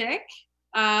artistic.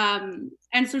 And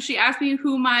so she asked me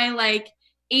who my like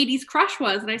 80s crush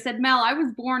was, and I said, Mel, I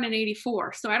was born in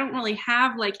 84, so I don't really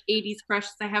have like 80s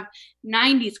crushes. I have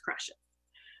 90s crushes.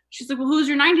 She's like, well, who's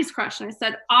your 90s crush? And I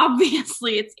said,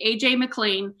 obviously it's AJ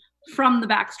McLean from the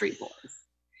Backstreet Boys.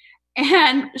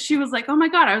 And she was like, oh my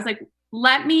God. I was like,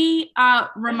 let me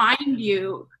remind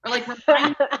you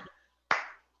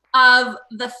of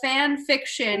the fan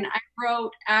fiction I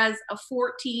wrote as a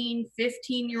 14,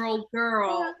 15-year-old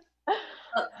girl.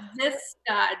 This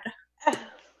stud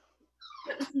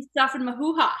put some stuff in my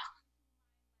hoo-ha.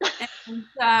 And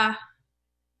I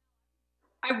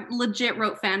legit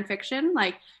wrote fan fiction.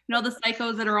 Like, you know the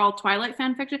psychos that are all Twilight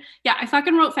fan fiction? Yeah, I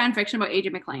fucking wrote fan fiction about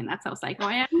AJ McLean. That's how psycho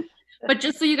I am. But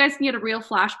just so you guys can get a real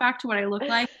flashback to what I look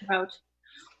like about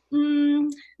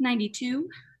 92.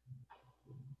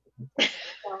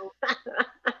 So,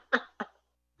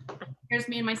 here's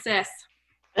me and my sis.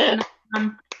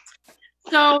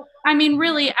 So, I mean,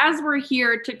 really, as we're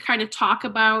here to kind of talk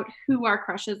about who our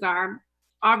crushes are,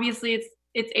 obviously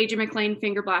it's AJ McLean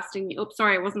finger blasting me. Oops,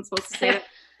 sorry, I wasn't supposed to say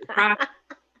that.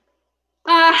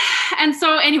 And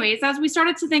so anyways, as we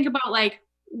started to think about like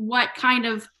what kind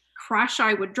of crush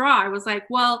I would draw, I was like,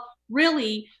 well,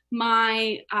 really,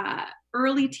 my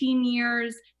early teen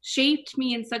years shaped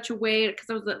me in such a way, because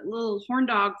I was a little horn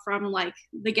dog from like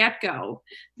the get-go,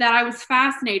 that I was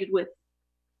fascinated with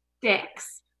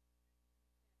dicks.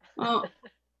 Oh,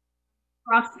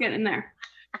 Ross getting in there.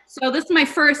 So this is my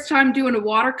first time doing a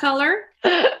watercolor.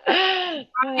 I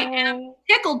am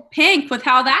tickled pink with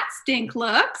how that stink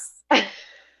looks. And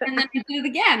then I did it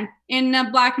again in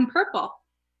black and purple.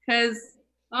 Because,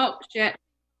 oh, shit.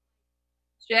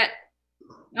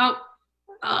 Oh.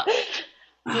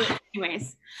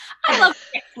 Anyways, I love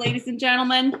dicks, ladies and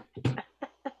gentlemen.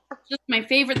 Just my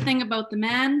favorite thing about the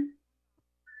man.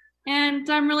 And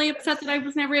I'm really upset that I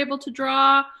was never able to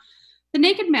draw the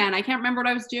naked man. I can't remember what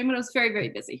I was doing, but I was very, very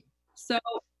busy. So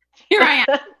here I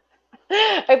am.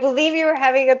 I believe you were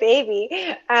having a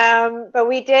baby, but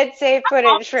we did save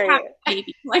footage for you.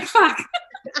 Baby. Like, fuck.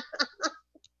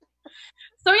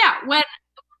 So yeah, when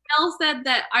Mel said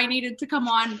that I needed to come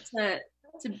on to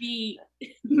be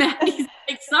Mandy's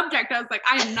big subject, I was like,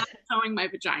 I am not showing my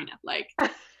vagina. Like,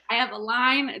 I have a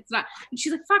line. It's not. And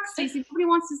she's like, fuck, Stacey, nobody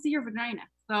wants to see your vagina.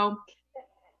 So,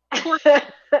 of course,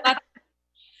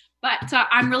 but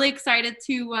I'm really excited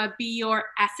to be your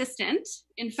assistant.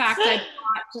 In fact, I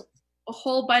bought a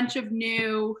whole bunch of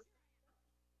new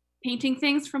painting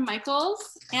things from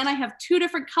Michael's, and I have 2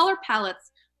 different color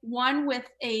palettes, one with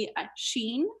a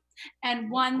sheen and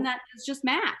one that is just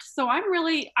matte. So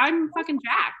I'm fucking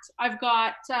jacked. I've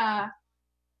got a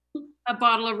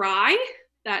bottle of rye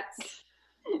that's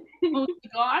mostly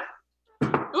gone.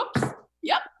 Oops.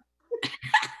 Yep.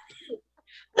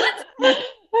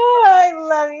 Oh, I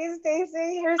love you,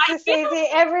 Stacey. Here's to Stacey.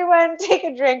 Everyone take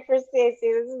a drink for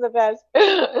Stacey. This is the best. But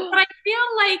I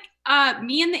feel like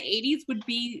me in the 80s would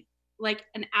be like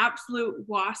an absolute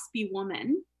waspy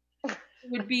woman.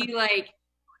 Would be like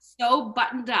so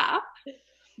buttoned up,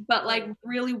 but like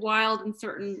really wild in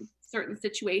certain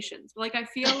situations. Like I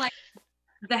feel like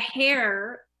the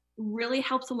hair really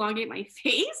helps elongate my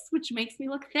face, which makes me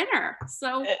look thinner.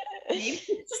 So maybe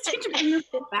just need to bring this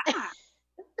back.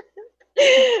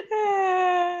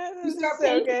 This is so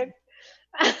good.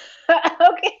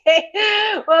 Okay.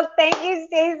 Well, thank you,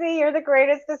 Stacey. You're the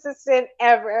greatest assistant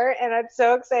ever, and I'm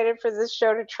so excited for this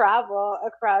show to travel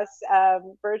across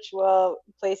virtual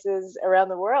places around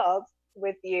the world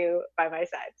with you by my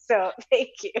side. So thank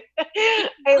you.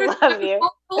 I love you.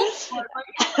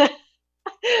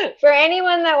 For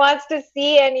anyone that wants to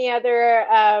see any other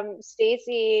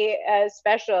Stacey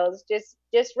specials, just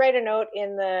write a note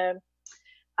in the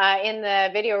in the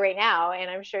video right now, and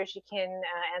I'm sure she can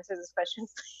answer those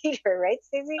questions later, right,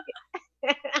 Stacey?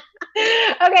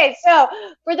 Okay, so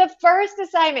for the first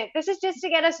assignment, this is just to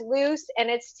get us loose, and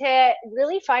it's to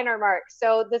really find our mark.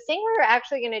 So the thing we're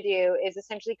actually going to do is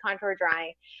essentially contour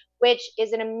drawing, which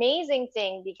is an amazing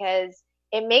thing because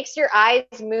it makes your eyes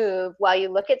move while you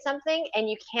look at something and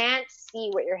you can't see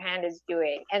what your hand is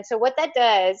doing. And so what that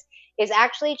does is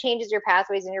actually changes your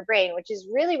pathways in your brain, which is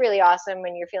really, really awesome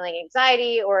when you're feeling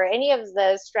anxiety or any of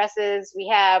the stresses we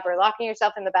have, or locking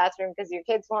yourself in the bathroom because your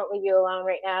kids won't leave you alone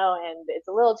right now and it's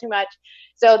a little too much.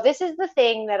 So this is the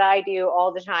thing that I do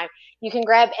all the time. You can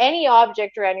grab any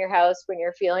object around your house when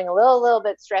you're feeling a little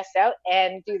bit stressed out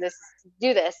and do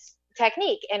this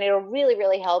technique, and it'll really,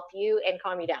 really help you and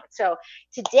calm you down. So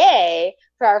today,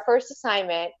 for our first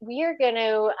assignment, we are going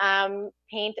to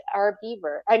paint a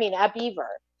beaver.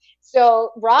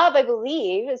 So Rob, I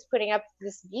believe, is putting up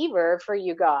this beaver for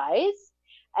you guys,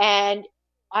 and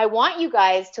I want you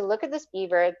guys to look at this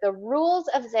beaver. The rules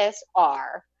of this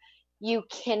are you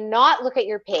cannot look at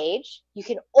your page. You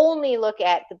can only look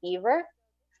at the beaver,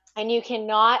 and you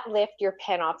cannot lift your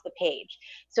pen off the page.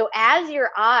 So as your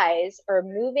eyes are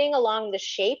moving along the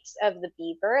shapes of the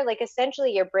beaver, like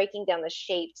essentially you're breaking down the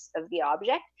shapes of the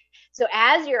object. So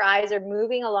as your eyes are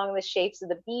moving along the shapes of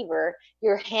the beaver,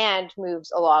 your hand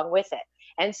moves along with it.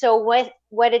 And so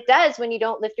what it does when you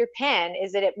don't lift your pen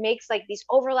is that it makes like these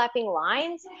overlapping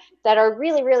lines that are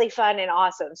really, really fun and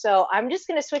awesome. So I'm just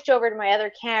going to switch over to my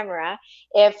other camera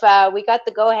if we got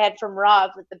the go-ahead from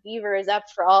Rob that the beaver is up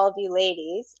for all of you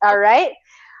ladies. All right.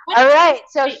 All right.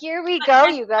 So here we go,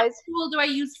 you guys. What tool do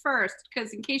I use first?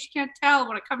 Because in case you can't tell,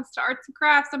 when it comes to arts and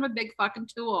crafts, I'm a big fucking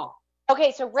tool.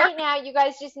 Okay, so right now you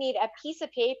guys just need a piece of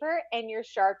paper and your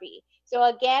Sharpie. So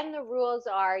again, the rules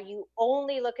are you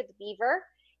only look at the beaver,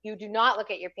 you do not look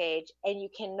at your page, and you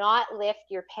cannot lift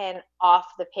your pen off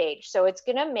the page. So it's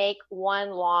gonna make one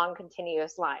long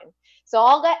continuous line. So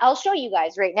I'll show you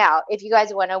guys right now if you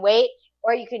guys wanna wait,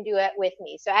 or you can do it with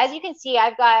me. So as you can see,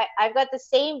 I've got the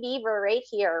same beaver right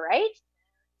here, right?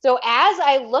 So as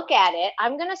I look at it,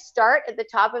 I'm going to start at the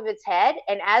top of its head.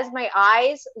 And as my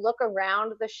eyes look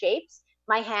around the shapes,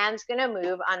 my hand's going to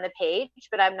move on the page,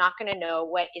 but I'm not going to know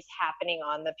what is happening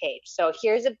on the page. So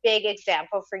here's a big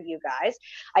example for you guys.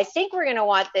 I think we're going to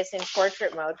want this in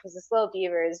portrait mode because this little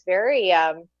beaver is very,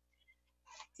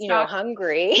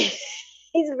 hungry.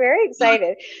 He's very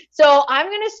excited. So I'm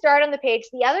going to start on the page.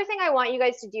 The other thing I want you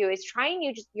guys to do is try and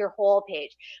use your whole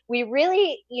page. We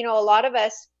really, a lot of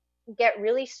us get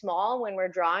really small when we're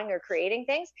drawing or creating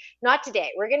things. Not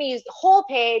today. We're going to use the whole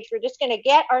page. We're just going to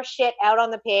get our shit out on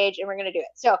the page and we're going to do it.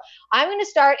 So I'm going to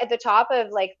start at the top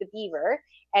of like the beaver.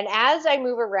 And as I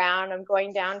move around, I'm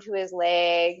going down to his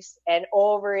legs and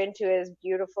over into his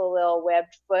beautiful little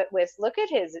webbed foot with, look at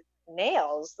his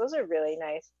nails. Those are really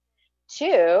nice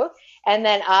too. And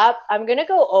then up, I'm going to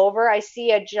go over. I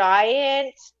see a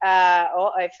giant,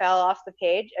 I fell off the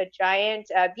page, a giant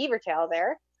beaver tail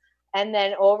there. And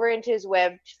then over into his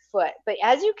webbed foot. But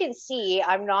as you can see,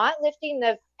 I'm not lifting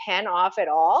the pen off at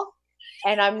all,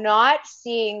 and I'm not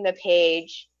seeing the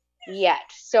page yet.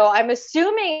 So I'm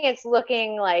assuming it's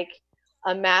looking like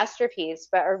a masterpiece,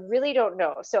 but I really don't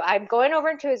know. So I'm going over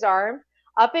into his arm,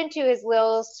 up into his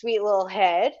little sweet little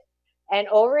head, and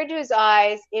over into his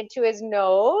eyes, into his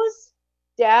nose,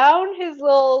 down his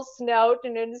little snout,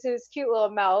 and into his cute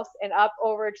little mouth, and up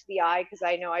over to the eye, because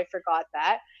I know I forgot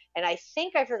that. And I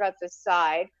think I forgot this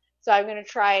side. So I'm going to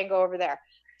try and go over there.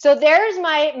 So there's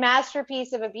my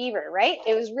masterpiece of a beaver, right?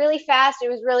 It was really fast. It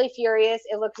was really furious.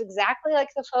 It looks exactly like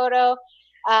the photo.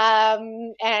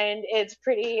 And it's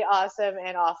pretty awesome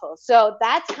and awful. So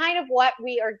that's kind of what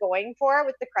we are going for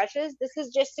with the crushes. This is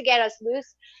just to get us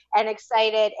loose and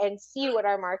excited and see what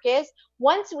our mark is.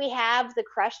 Once we have the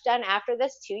crush done after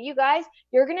this too, you guys,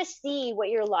 you're going to see what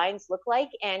your lines look like,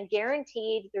 and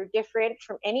guaranteed they're different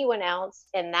from anyone else.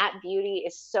 And that beauty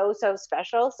is so, so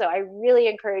special. So I really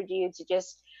encourage you to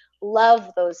just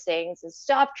love those things and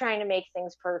stop trying to make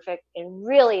things perfect and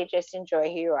really just enjoy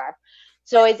who you are.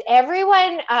 So is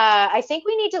everyone, I think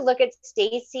we need to look at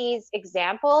Stacy's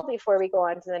example before we go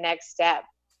on to the next step.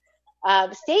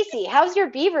 Stacy, how's your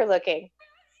beaver looking?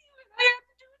 I have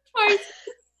to do it twice.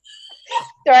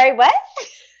 Sorry, what?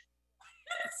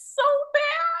 It's so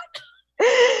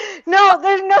bad. No,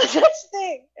 there's no such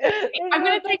thing. I'm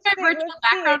going to take my virtual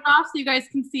background off so you guys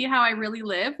can see how I really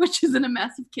live, which is in a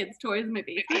mess of kids' toys in my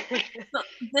basement. So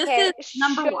this is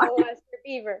number one. Show us your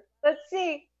beaver. Let's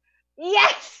see.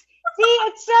 Yes! See,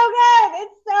 it's so good.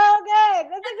 It's so good.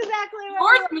 That's exactly what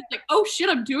Morgan was like, oh shit,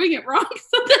 I'm doing it wrong.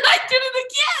 So then I did it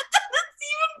again. That's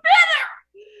even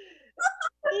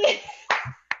better.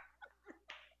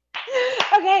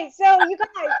 Okay, so you guys,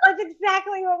 that's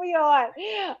exactly what we want.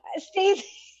 Stacey,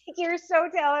 you're so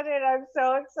talented. I'm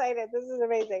so excited. This is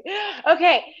amazing.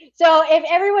 Okay, so if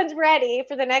everyone's ready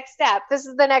for the next step, this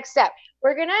is the next step.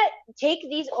 We're gonna take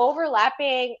these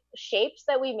overlapping shapes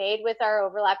that we made with our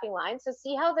overlapping lines. So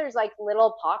see how there's like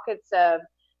little pockets of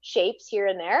shapes here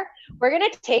and there. We're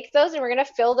going to take those and we're going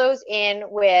to fill those in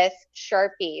with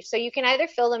Sharpie. So you can either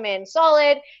fill them in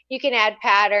solid, you can add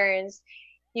patterns,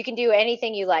 you can do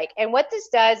anything you like. And what this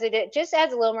does, it just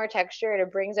adds a little more texture and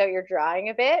it brings out your drawing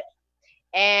a bit.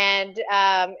 And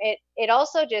it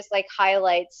also just like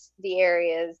highlights the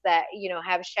areas that, you know,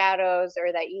 have shadows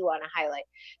or that you want to highlight.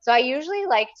 So I usually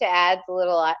like to add the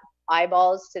little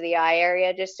eyeballs to the eye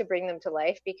area just to bring them to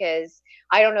life, because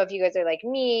I don't know if you guys are like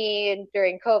me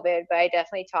during COVID, but I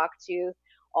definitely talk to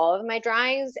all of my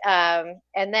drawings. And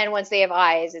then once they have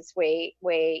eyes, it's way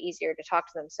easier to talk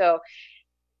to them. So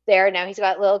there, now he's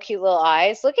got little cute little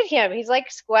eyes. Look at him. He's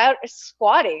like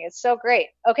squatting. It's so great.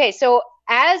 Okay, so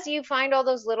as you find all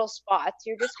those little spots,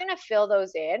 you're just going to fill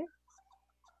those in.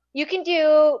 You can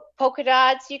do polka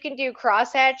dots, you can do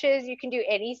cross hatches, you can do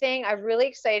anything. I'm really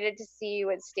excited to see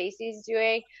what Stacey's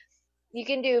doing. You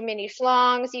can do mini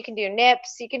schlongs, you can do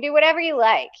nips, you can do whatever you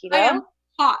like, you know? I am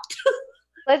hot.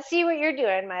 Let's see what you're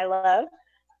doing, my love.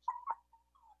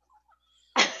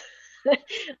 I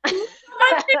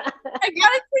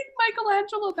gotta take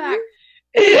Michelangelo back.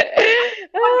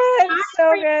 Oh, it's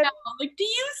so good. Now. Like, do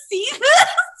you see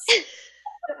this?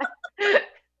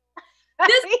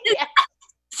 This is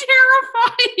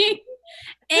terrifying.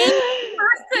 A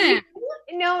person.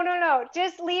 No.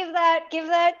 Just leave that. Give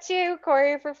that to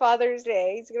Corey for Father's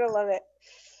Day. He's gonna love it.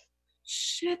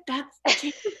 Shit, that's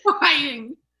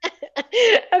terrifying.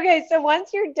 Okay, so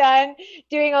once you're done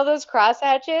doing all those cross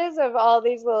hatches of all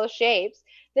these little shapes,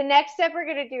 the next step we're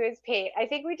gonna do is paint. I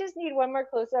think we just need one more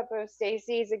close up of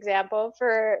Stacey's example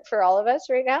for all of us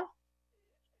right now.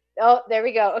 Oh, there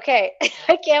we go. Okay.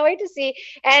 I can't wait to see.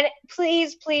 And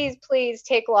please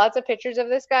take lots of pictures of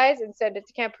this, guys, and send it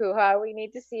to Camp Hoo-Ha. We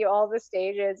need to see all the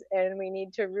stages and we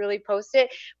need to really post it.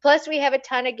 Plus, we have a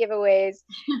ton of giveaways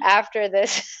after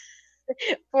this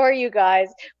for you guys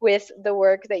with the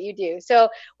work that you do. So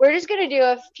we're just going to do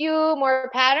a few more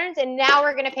patterns and now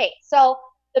we're going to paint. So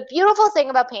the beautiful thing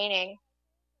about painting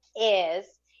is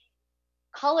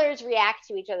colors react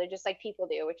to each other just like people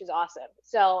do, which is awesome.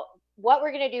 So what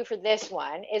we're going to do for this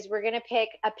one is we're going to pick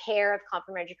a pair of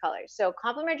complementary colors. So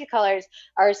complementary colors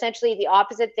are essentially the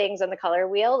opposite things on the color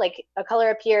wheel, like a color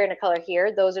up here and a color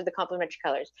here. Those are the complementary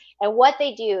colors. And what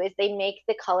they do is they make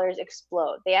the colors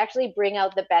explode. They actually bring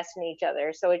out the best in each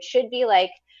other. So it should be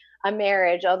like a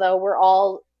marriage, although we're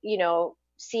all, you know,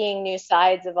 seeing new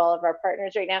sides of all of our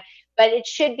partners right now, but it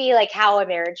should be like how a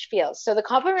marriage feels. So the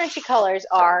complementary colors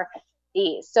are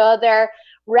these. So they're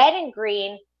red and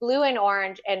green, blue and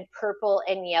orange, and purple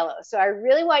and yellow. So I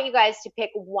really want you guys to pick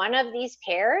one of these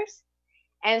pairs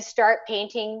and start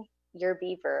painting your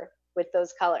beaver with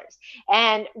those colors.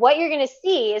 And what you're going to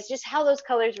see is just how those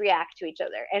colors react to each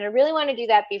other. And I really want to do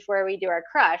that before we do our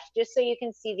crush, just so you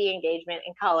can see the engagement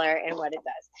in color and what it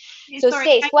does. So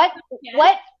Stace, what,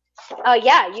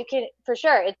 yeah, you can, for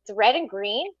sure. It's red and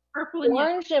green, purple and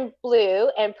orange yellow. and blue,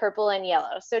 and purple and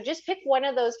yellow. So just pick one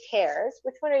of those pairs.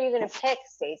 Which one are you going to pick,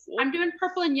 Stacey? I'm doing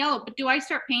purple and yellow, but do I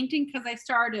start painting? Because I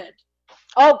started.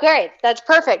 Oh, great. That's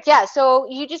perfect. Yeah, so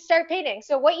you just start painting.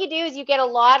 So what you do is you get a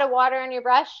lot of water on your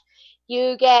brush.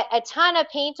 You get a ton of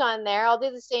paint on there. I'll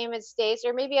do the same as Stace,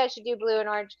 or maybe I should do blue and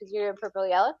orange because you're in purple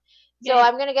and yellow. So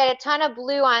I'm going to get a ton of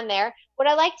blue on there. What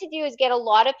I like to do is get a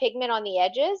lot of pigment on the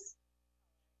edges.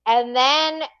 And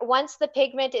then once the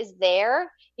pigment is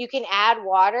there, you can add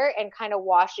water and kind of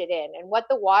wash it in. And what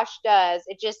the wash does,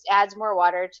 it just adds more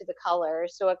water to the color.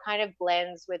 So it kind of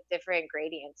blends with different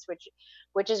gradients, which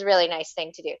is a really nice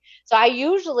thing to do. So I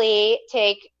usually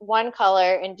take one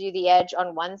color and do the edge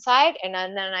on one side, and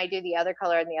then I do the other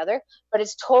color on the other. But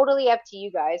it's totally up to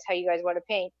you guys how you guys want to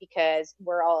paint, because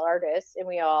we're all artists and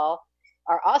we all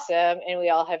are awesome and we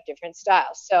all have different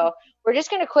styles. So we're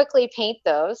just going to quickly paint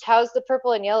those. How's the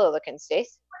purple and yellow looking,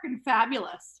 Stace? Fucking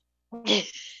fabulous.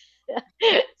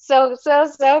 So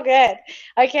good.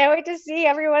 I can't wait to see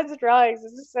everyone's drawings.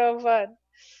 This is so fun.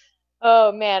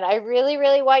 Oh man, I really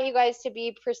want you guys to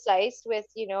be precise with,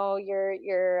 you know, your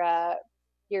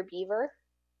beaver.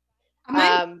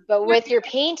 But with your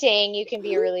painting, you can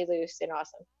be really loose and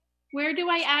awesome. Where do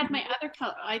I add my other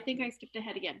color? I think I skipped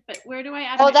ahead again. But where do I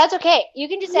add? Oh, that's okay. You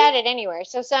can just add it anywhere.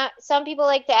 So some people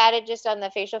like to add it just on the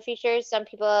facial features. Some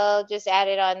people just add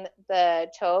it on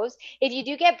the toes. If you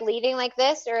do get bleeding like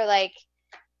this, or like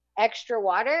extra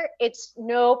water, it's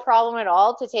no problem at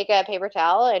all to take a paper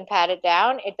towel and pat it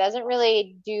down. It doesn't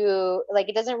really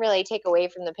it doesn't really take away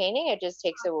from the painting. It just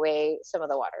takes away some of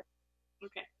the water.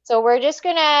 Okay. So we're just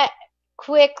gonna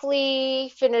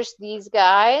quickly finish these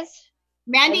guys.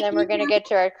 Mandy, and then we're gonna get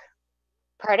to our,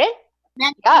 pardon?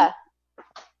 Mandy, Yeah.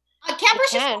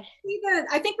 Campers just want to see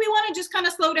I think we want to just kind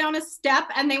of slow down a step,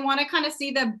 and they want to kind of see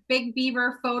the big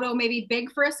beaver photo, maybe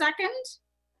big for a second.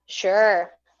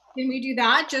 Sure. Can we do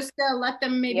that? Just to let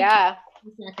them maybe a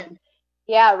second.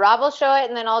 Yeah, Rob will show it,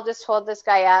 and then I'll just hold this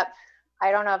guy up.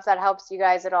 I don't know if that helps you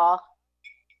guys at all.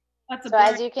 That's so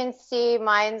as you can see,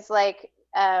 mine's like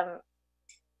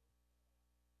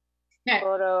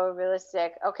photo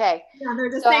realistic. Okay.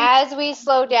 Yeah, so as we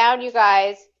slow down, you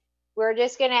guys, we're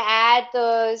just going to add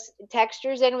those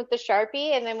textures in with the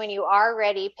Sharpie. And then when you are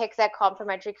ready, pick that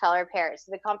complementary color pair.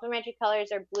 So the complementary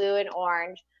colors are blue and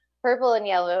orange, purple and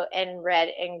yellow, and red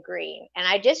and green. And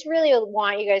I just really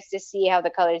want you guys to see how the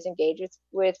colors engage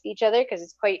with each other, because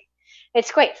it's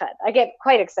quite fun. I get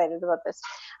quite excited about this.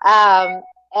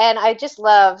 And I just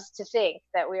love to think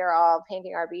that we are all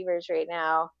painting our beavers right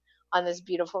now on this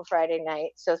beautiful Friday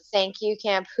night. So thank you,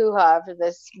 Camp Hoo Ha, for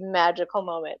this magical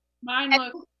moment. Mine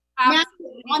looks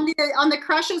on the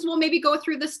crushes, we'll maybe go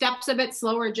through the steps a bit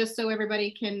slower just so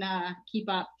everybody can keep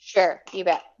up. Sure, you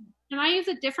bet. Can I use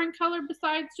a different color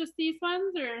besides just these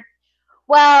ones, or?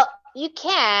 Well, you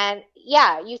can.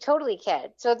 Yeah, you totally can.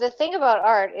 So the thing about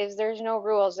art is there's no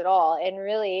rules at all. And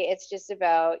really, it's just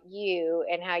about you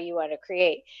and how you want to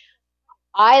create.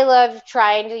 I love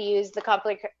trying to use the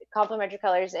complementary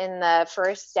colors in the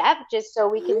first step, just so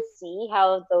we can see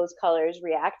how those colors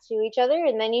react to each other.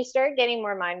 And then you start getting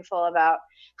more mindful about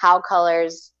how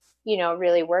colors,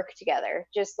 really work together.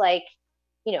 Just like,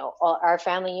 all our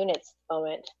family units at the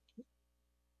moment.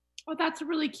 Oh, that's a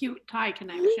really cute tie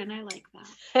connection. I like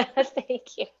that. Thank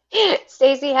you.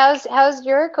 Stacey, how's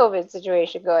your COVID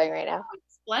situation going right now?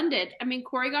 Splendid. I mean,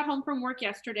 Corey got home from work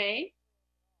yesterday,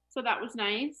 so that was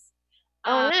nice.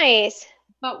 Oh, nice.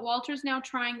 But Walter's now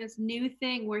trying this new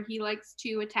thing where he likes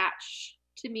to attach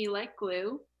to me like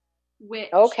glue,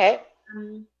 which okay.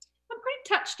 I'm pretty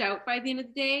touched out by the end of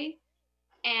the day.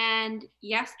 And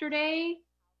yesterday,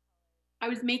 I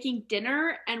was making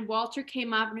dinner, and Walter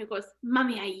came up and he goes,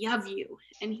 "Mommy, I love you."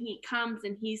 And he comes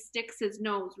and he sticks his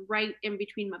nose right in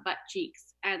between my butt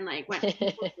cheeks and like went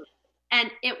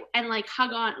and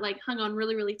hung on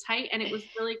really, really tight, and it was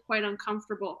really quite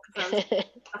uncomfortable because I was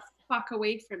like, "The fuck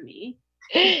away from me."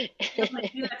 You don't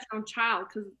do that to your own child,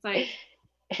 because it's like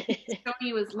showing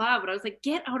you his love, but I was like,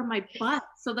 "Get out of my butt."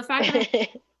 So the fact that I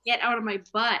get out of my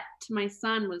butt to my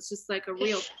son was just like a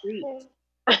real treat.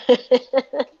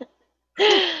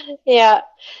 Yeah.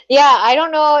 I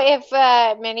don't know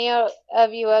if many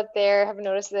of you out there have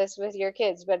noticed this with your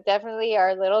kids, but definitely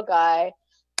our little guy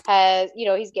has,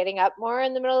 he's getting up more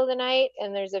in the middle of the night,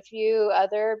 and there's a few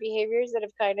other behaviors that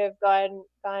have kind of gone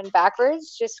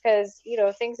backwards, just because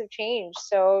things have changed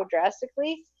so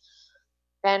drastically.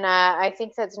 And I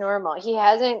think that's normal. He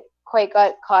hasn't quite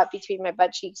got caught between my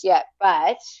butt cheeks yet,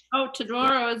 but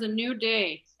tomorrow is a new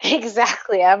day.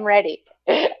 Exactly. I'm ready.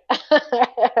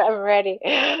 I'm ready.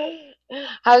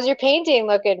 How's your painting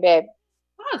looking, babe?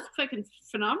 Oh, it's fucking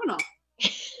phenomenal.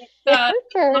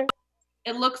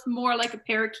 It looks more like a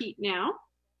parakeet now,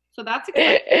 so that's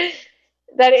exciting.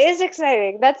 That is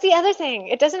exciting. That's the other thing.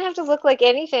 It doesn't have to look like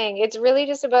anything. It's really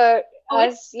just about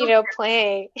us,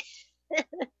 playing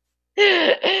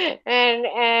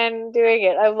and doing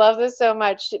it. I love this so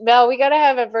much. Mel, we got to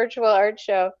have a virtual art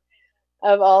show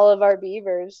of all of our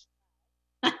beavers.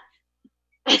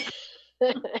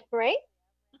 Right?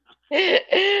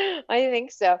 I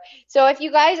think so. So if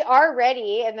you guys are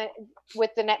ready, and then for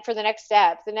the next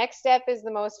step is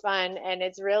the most fun, and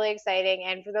it's really exciting.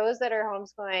 And for those that are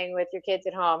homeschooling with your kids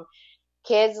at home,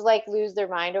 kids lose their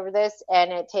mind over this,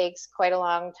 and it takes quite a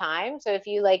long time. So if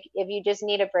you just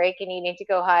need a break and you need to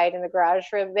go hide in the garage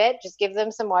for a bit, just give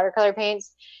them some watercolor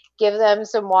paints, give them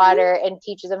some water, and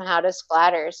teach them how to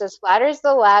splatter. So splatter is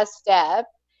the last step.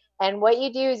 And what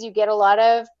you do is you get a lot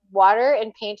of water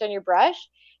and paint on your brush,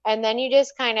 and then you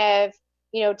just kind of,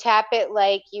 tap it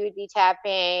like you would be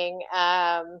tapping,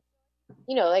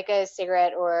 like a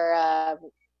cigarette or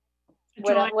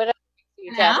what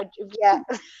yeah.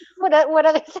 What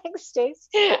other things, Stace?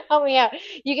 Oh yeah.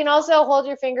 You can also hold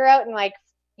your finger out and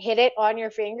hit it on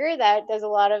your finger. That does a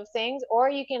lot of things. Or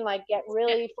you can get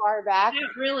really far back,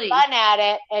 run at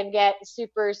it, and get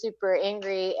super, super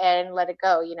angry and let it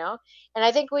go, And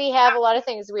I think we have a lot of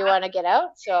things we want to get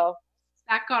out. So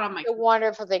that got on my a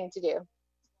wonderful thing to do.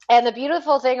 And the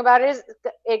beautiful thing about it is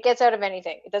it gets out of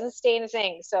anything. It doesn't stay in a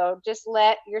thing. So just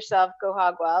let yourself go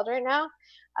hog wild right now.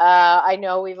 I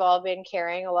know we've all been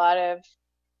carrying a lot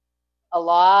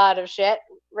of shit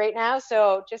right now,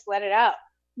 so just let it out.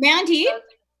 Mandy?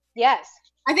 Yes.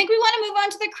 I think we want to move on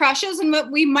to the crushes, and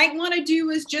what we might want to do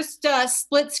is just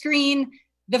split screen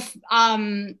the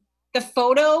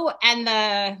photo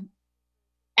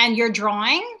and your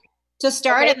drawing to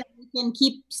start, okay. And then we can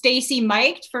keep Stacy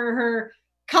mic'd for her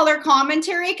color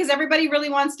commentary because everybody really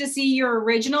wants to see your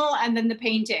original and then the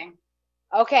painting.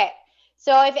 Okay.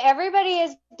 So if everybody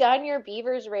has done your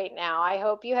beavers right now, I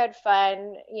hope you had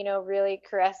fun, really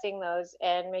caressing those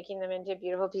and making them into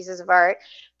beautiful pieces of art.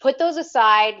 Put those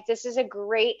aside. This is a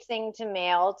great thing to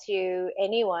mail to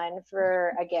anyone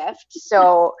for a gift.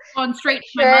 So on straight.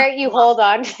 Sure, you hold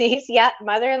on to these. Yeah,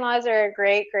 mother-in-laws are a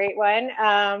great one.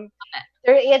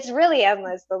 It's really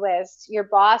endless, the list. Your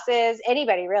bosses,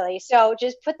 anybody really. So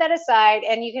just put that aside,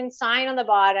 and you can sign on the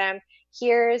bottom,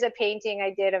 here's a painting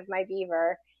I did of my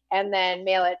beaver, and then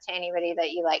mail it to anybody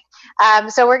that you like.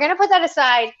 So we're going to put that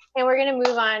aside, and we're going to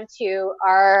move on to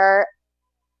our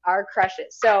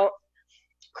crushes. So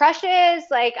crushes,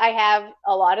 like, I have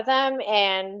a lot of them,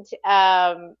 and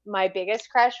my biggest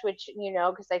crush, which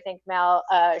because I think Mel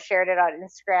shared it on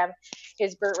Instagram,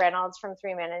 is Burt Reynolds from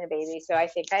 3 Men and a Baby. So I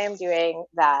think I am doing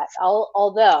that.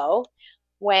 Although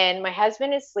when my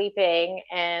husband is sleeping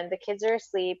and the kids are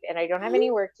asleep and I don't have any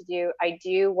work to do, I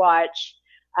do watch.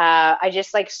 I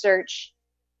just search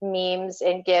memes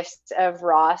and gifs of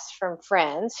Ross from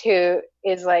Friends, who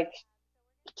is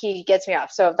he gets me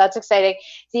off. So that's exciting.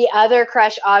 The other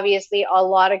crush, obviously, a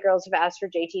lot of girls have asked for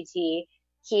JTT.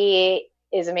 He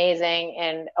is amazing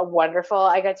and wonderful.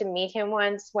 I got to meet him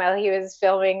once while he was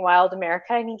filming Wild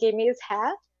America, and he gave me his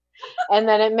hat. And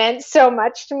then it meant so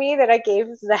much to me that I gave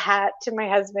the hat to my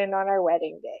husband on our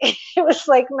wedding day. It was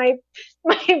like my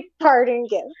parting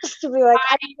gift to be like,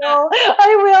 I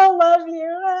will love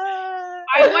you.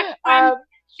 I watched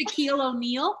Shaquille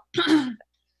O'Neal.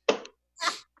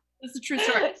 This is a true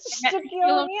story.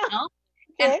 Shaquille O'Neal.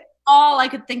 And all I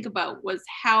could think about was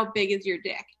how big is your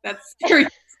dick? That's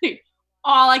seriously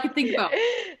all I could think about.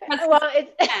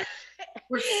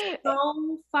 We're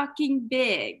so fucking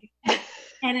big,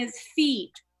 and his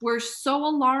feet were so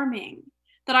alarming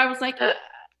that I was like,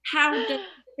 how does it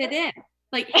fit in?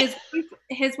 Like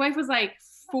his wife was like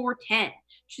 4'10".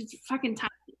 She's fucking tiny.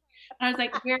 And I was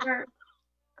like, where?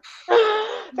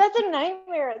 That's a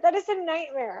nightmare. That is a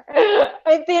nightmare.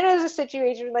 I've been in a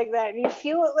situation like that, and you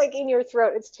feel it like in your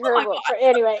throat. It's terrible.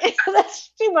 Anyway,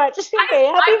 that's too much. Okay,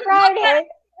 happy Friday.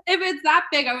 If it's that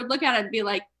big, I would look at it and be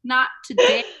like, not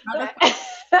today.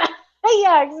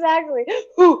 Yeah, exactly.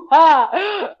 Ooh-ha.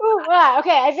 Ooh-ha.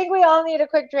 Okay, I think we all need a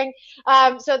quick drink.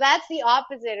 So that's the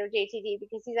opposite of JTT,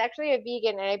 because he's actually a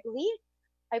vegan, and I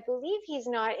believe he's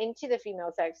not into the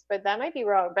female sex, but that might be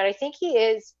wrong. But I think he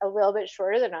is a little bit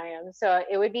shorter than I am, so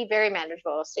it would be very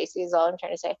manageable. Stacey is all I'm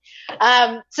trying to say.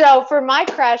 So for my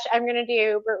crush, I'm gonna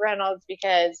do Burt Reynolds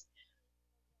because,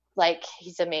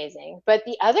 he's amazing. But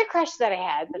the other crush that I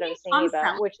had that I was thinking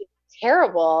about, which is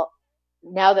terrible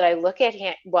now that I look at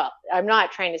him, well, I'm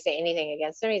not trying to say anything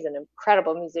against him. He's an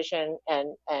incredible musician,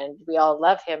 and we all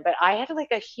love him. But I had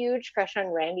a huge crush on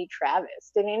Randy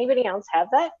Travis. Did anybody else have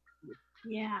that?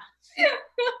 Yeah.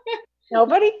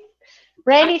 Nobody?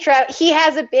 Randy Travis. He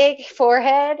has a big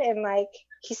forehead, and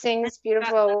he sings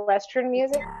beautiful Western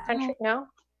music. Country? No?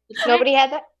 Nobody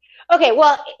had that? Okay,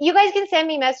 well, you guys can send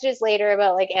me messages later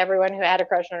about everyone who had a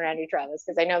crush on Randy Travis,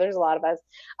 because I know there's a lot of us.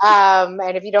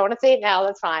 And if you don't want to say it now,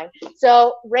 that's fine.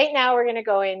 So right now we're going to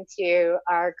go into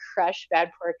our crush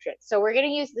bad portrait. So we're going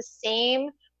to use the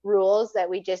same rules that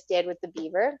we just did with the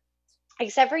beaver,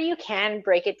 except for you can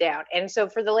break it down. And so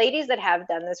for the ladies that have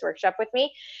done this workshop with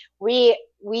me, we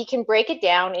can break it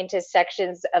down into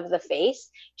sections of the face,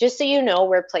 just so you know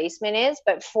where placement is.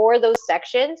 But for those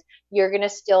sections, you're going to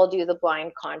still do the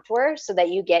blind contour so that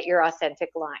you get your authentic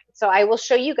line. So I will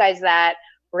show you guys that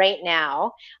right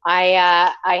now.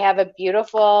 I have a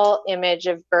beautiful image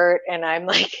of Bert, and I'm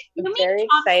very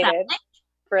excited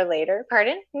for later.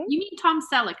 Pardon? You mean Tom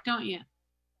Selleck, don't you?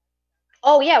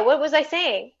 Oh, yeah. What was I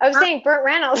saying? I was saying Burt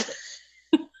Reynolds.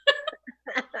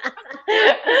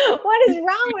 What is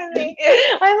wrong with me?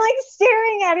 I'm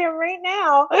staring at him right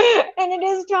now, and it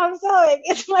is Tom Selleck.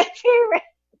 It's my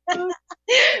favorite.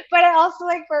 But I also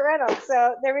like Burt Reynolds.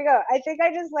 So there we go. I think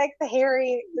I just like the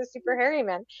super hairy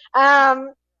man.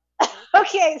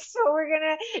 Okay, so we're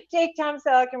going to take Tom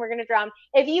Selleck and we're going to draw him.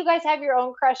 If you guys have your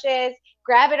own crushes,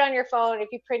 grab it on your phone. If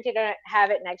you print it,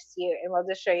 have it next to you, and we'll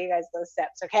just show you guys those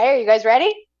steps. Okay, are you guys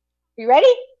ready? You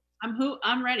ready?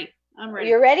 I'm ready. I'm ready.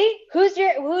 You're ready? Who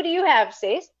do you have,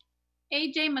 Stace?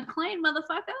 AJ McLean,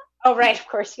 motherfucker. Oh, right, of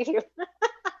course you do.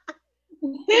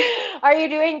 Are you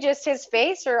doing just his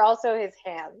face or also his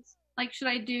hands? Like, should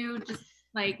I do just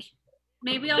like,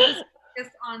 maybe I'll just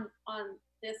focus on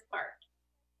this part.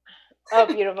 Oh,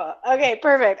 beautiful. Okay,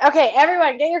 perfect. Okay,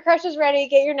 everyone, get your crushes ready.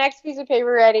 Get your next piece of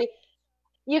paper ready.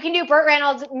 You can do Burt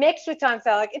Reynolds mixed with Tom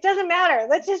Selleck. It doesn't matter.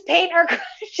 Let's just paint our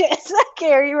crushes.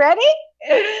 Okay, are you ready?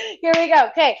 Here we go.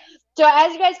 Okay, so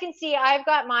as you guys can see, I've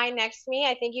got mine next to me.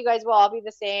 I think you guys will all be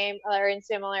the same or in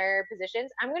similar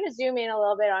positions. I'm going to zoom in a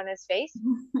little bit on his face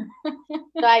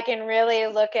so I can really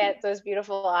look at those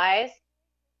beautiful eyes.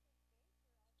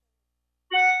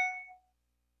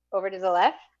 Over to the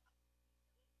left.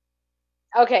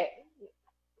 Okay.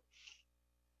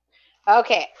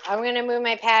 Okay, I'm going to move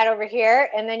my pad over here,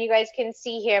 and then you guys can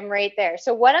see him right there.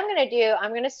 So what I'm going to do, I'm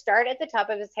going to start at the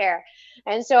top of his hair.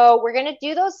 And so we're going to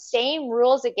do those same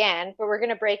rules again, but we're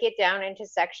going to break it down into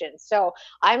sections. So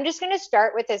I'm just going to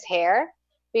start with his hair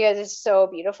because it's so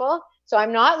beautiful. So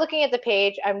I'm not looking at the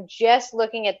page. I'm just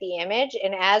looking at the image.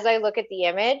 And as I look at the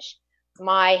image,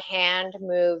 my hand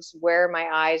moves where my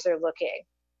eyes are looking.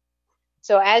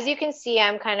 So as you can see,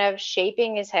 I'm kind of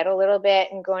shaping his head a little bit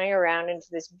and going around into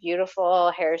this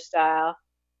beautiful hairstyle,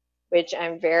 which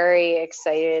I'm very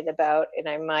excited about, and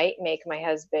I might make my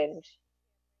husband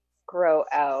grow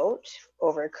out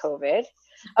over COVID.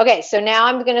 Okay, so now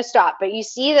I'm going to stop, but you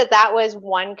see that that was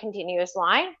one continuous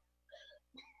line.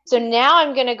 So now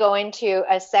I'm going to go into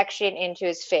a section into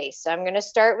his face. So I'm going to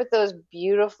start with those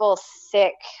beautiful,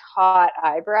 thick, hot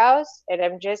eyebrows, and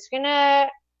I'm just going to,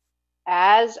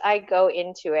 as I go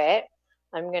into it,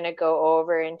 I'm going to go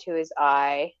over into his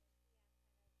eye.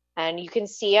 And you can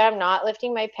see I'm not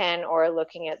lifting my pen or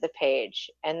looking at the page.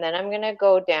 And then I'm going to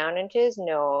go down into his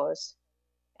nose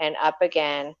and up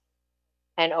again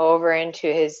and over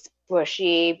into his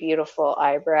bushy, beautiful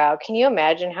eyebrow. Can you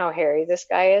imagine how hairy this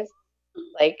guy is?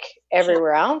 Like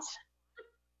everywhere else?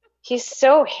 He's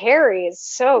so hairy.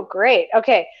 It's so great.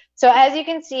 Okay. So as you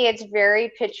can see, it's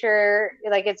very picture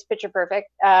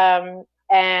perfect. And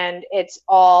it's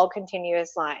all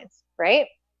continuous lines, right?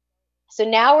 So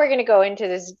now we're going to go into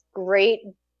this great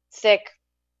thick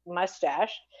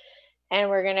mustache, and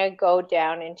we're going to go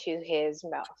down into his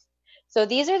mouth. So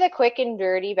these are the quick and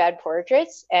dirty bad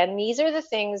portraits, and these are the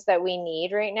things that we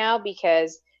need right now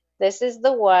because this is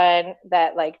the one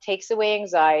that like takes away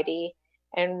anxiety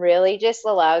and really just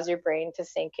allows your brain to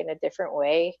think in a different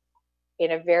way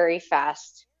in a very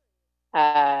fast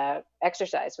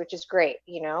exercise, which is great.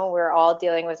 You know, we're all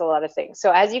dealing with a lot of things.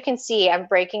 So as you can see, I'm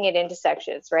breaking it into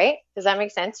sections, right? Does that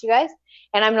make sense, you guys?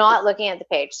 And I'm not looking at the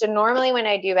page. So normally when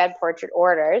I do bad portrait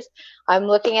orders, I'm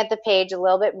looking at the page a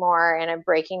little bit more and I'm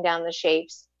breaking down the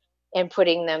shapes and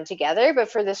putting them together.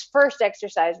 But for this first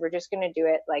exercise, we're just going to do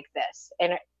it like this.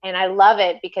 And I love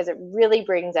it because it really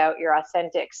brings out your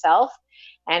authentic self,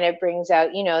 and it brings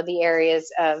out, you know, the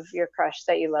areas of your crush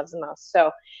that you love the most.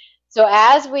 So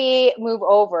as we move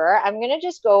over, I'm going to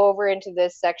just go over into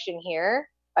this section here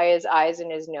by his eyes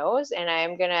and his nose, and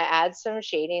I'm going to add some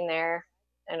shading there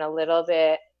and a little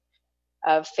bit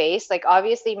of face. Like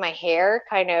obviously my hair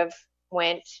kind of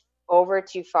went over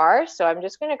too far, so I'm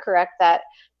just going to correct that.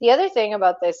 The other thing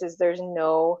about this is there's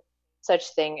no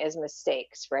such thing as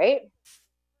mistakes, right?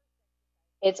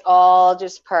 It's all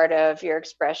just part of your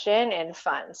expression and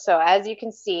fun. So as you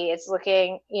can see, it's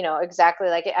looking, you know, exactly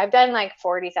like it. I've done like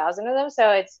 40,000 of them.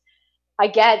 So I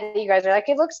get that you guys are like,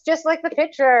 it looks just like the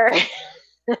picture.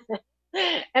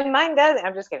 And mine doesn't.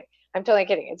 I'm just kidding. I'm totally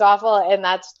kidding. It's awful. And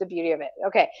that's the beauty of it.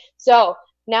 Okay. So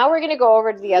now we're going to go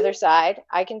over to the other side.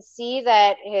 I can see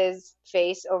that his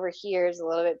face over here is a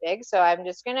little bit big. So I'm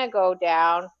just going to go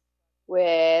down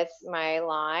with my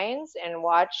lines and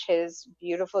watch his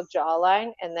beautiful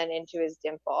jawline and then into his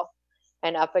dimple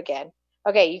and up again.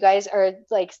 Okay, you guys are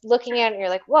like looking at it and you're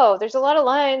like, whoa, there's a lot of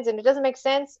lines and it doesn't make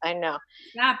sense. I know,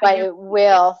 Yeah, but it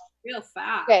will. Real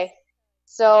fast. Okay,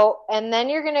 so, and then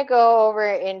you're going to go over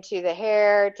into the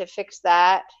hair to fix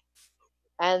that,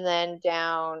 and then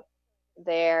down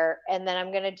there, and then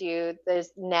I'm going to do this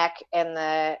neck and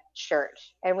the shirt.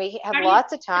 And we have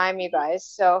lots of time, you guys,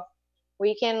 so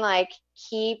we can like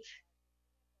keep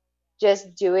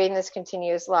just doing this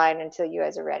continuous line until you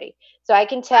guys are ready. So I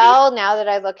can tell now that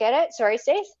I look at it. Sorry,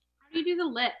 Stace? How do you do the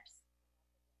lips?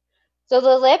 So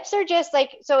the lips are just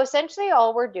like, so essentially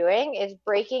all we're doing is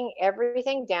breaking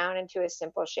everything down into a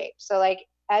simple shape. So like,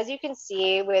 as you can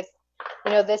see with,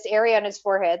 you know, this area on his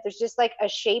forehead, there's just like a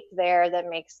shape there that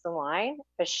makes the line,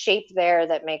 a shape there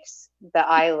that makes the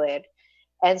eyelid.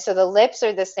 And so the lips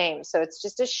are the same. So it's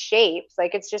just a shape,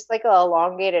 like it's just like an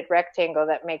elongated rectangle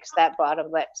that makes that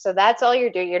bottom lip. So that's all you're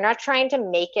doing. You're not trying to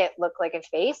make it look like a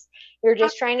face. You're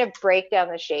just trying to break down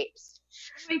the shapes.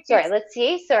 Sorry, let's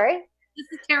see. Sorry. This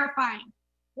is terrifying.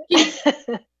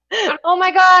 Oh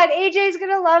my God, AJ's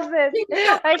gonna love this.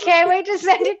 I can't wait to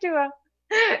send it to him.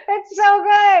 It's so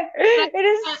good. It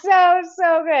is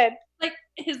so good. Like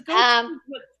his goatee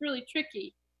looks really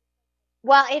tricky.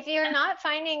 Well, if you're not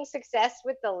finding success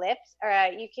with the lips,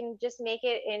 you can just make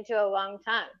it into a long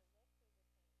tongue.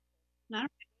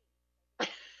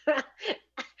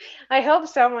 I hope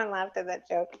someone laughed at that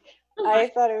joke. I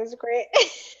thought it was great.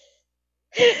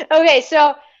 Okay,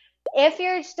 so if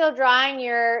you're still drawing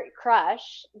your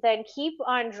crush, then keep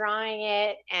on drawing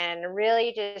it and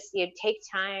really just take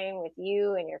time with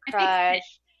you and your crush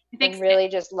and really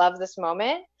just love this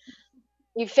moment.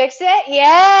 You fix it?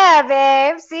 Yeah,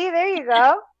 babe. See, there you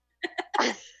go.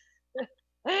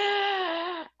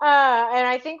 And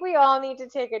I think we all need to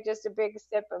take just a big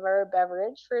sip of our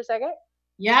beverage for a second.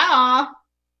 Yeah.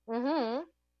 And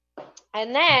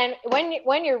then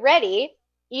when you're ready,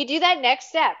 you do that next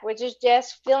step, which is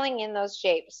just filling in those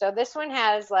shapes. So this one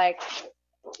has like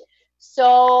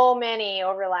so many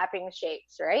overlapping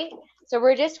shapes, right? So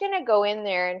we're just going to go in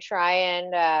there and try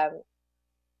and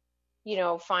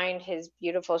find his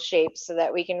beautiful shapes so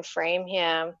that we can frame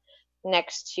him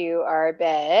next to our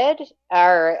bed, in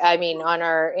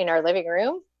our living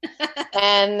room,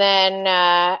 and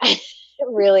then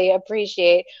really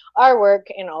appreciate our work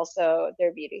and also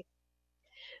their beauty.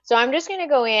 So I'm just going to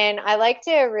go in. I like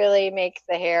to really make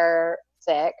the hair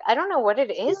thick. I don't know what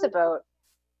it is about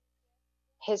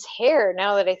his hair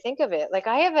now that I think of it. Like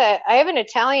I have an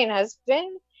Italian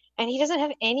husband, and he doesn't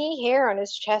have any hair on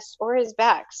his chest or his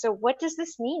back. So what does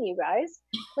this mean, you guys?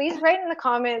 Please write in the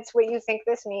comments what you think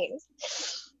this means.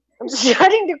 I'm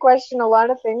starting to question a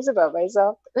lot of things about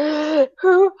myself.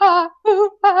 Hoo-ha,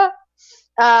 hoo-ha.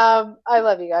 I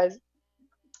love you guys.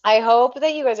 I hope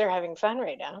that you guys are having fun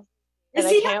right now. And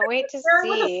I can't wait to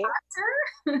see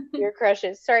your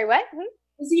crushes. Sorry, what?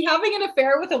 Is he having an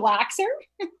affair with a waxer?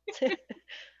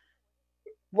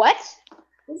 What?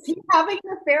 Is he having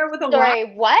an affair with a waxer?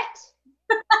 Sorry, what?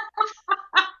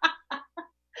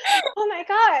 Oh my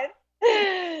God.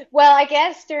 Well, I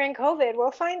guess during COVID,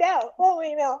 we'll find out. Oh,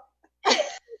 we know.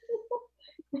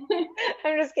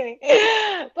 I'm just kidding.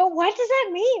 But what does that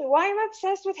mean? Why am I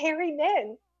obsessed with hairy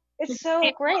men? It's so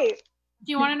great.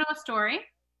 Do you want to know a story?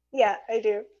 Yeah, I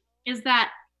do. Is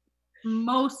that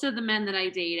most of the men that I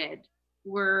dated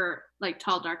were like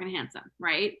tall, dark, and handsome,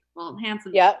 right? Well,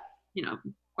 handsome,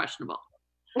 questionable.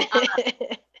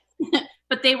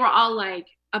 But they were all like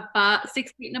above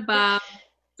 6 feet and above,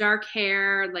 dark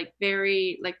hair, like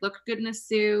very looked good in a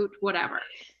suit, whatever.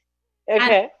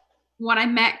 Okay. And when I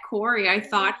met Corey, I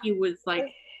thought he was like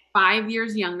 5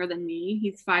 years younger than me.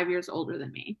 He's 5 years older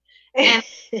than me. And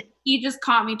he just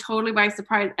caught me totally by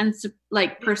surprise and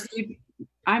pursued.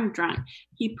 I'm drunk.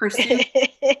 He pursued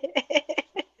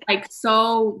like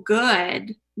so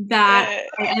good that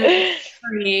I ended up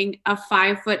marrying a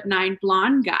 5'9"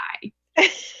 blonde guy.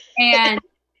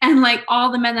 And like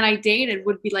all the men that I dated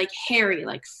would be like hairy,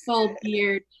 like full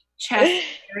beard, chest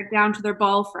hair down to their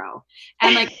ball fro.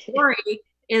 And like Corey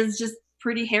is just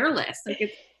pretty hairless. Like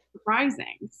it's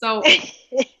surprising. So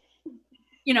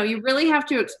you really have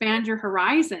to expand your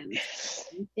horizons.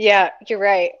 Yeah, you're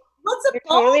right. You're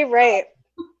totally right.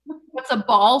 What's a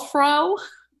ball fro?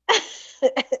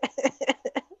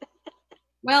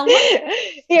 Well,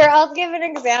 here, I'll give an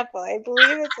example. I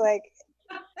believe it's like.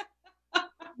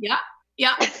 Yeah.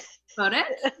 Got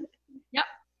it? Yep.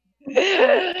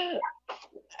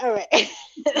 All right.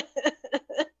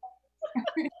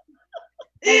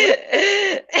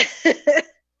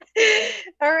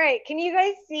 All right. Can you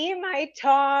guys see my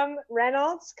Tom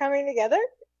Reynolds coming together?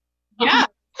 Yeah.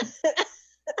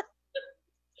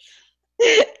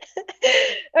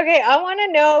 Okay, I want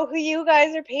to know who you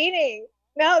guys are painting.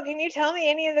 Mel, can you tell me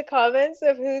any of the comments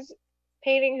of who's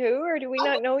painting who, or do we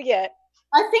not know yet?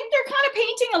 I think they're kind of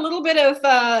painting a little bit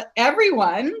of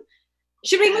everyone.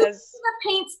 Should we move to the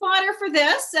paint spotter for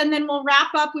this, and then we'll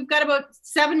wrap up? We've got about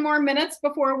 7 more minutes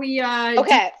before we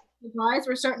okay. Guys,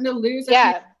 we're starting to lose.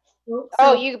 Yeah.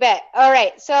 Oh, you bet. All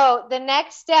right. So the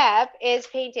next step is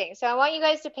painting. So I want you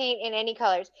guys to paint in any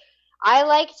colors. I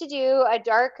like to do a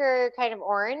darker kind of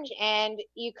orange, and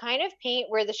you kind of paint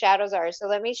where the shadows are. So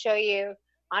let me show you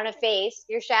on a face.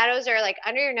 Your shadows are like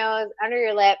under your nose, under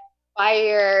your lip, by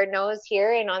your nose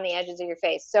here, and on the edges of your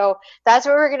face. So that's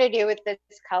what we're going to do with this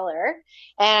color.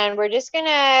 And we're just going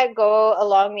to go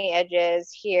along the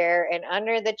edges here and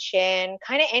under the chin,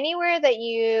 kind of anywhere that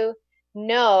you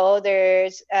know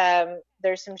there's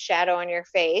some shadow on your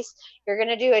face, you're going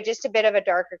to do just a bit of a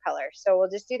darker color. So we'll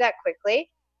just do that quickly.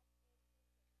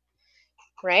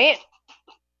 Right?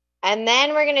 And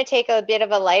then we're going to take a bit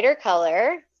of a lighter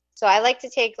color. So I like to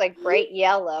take like bright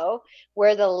yellow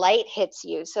where the light hits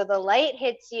you. So the light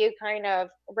hits you kind of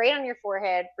right on your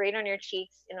forehead, right on your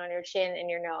cheeks, and on your chin and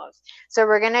your nose. So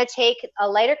we're going to take a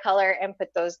lighter color and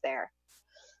put those there.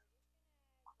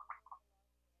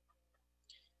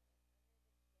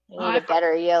 I need a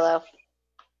better yellow.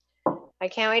 I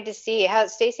can't wait to see how,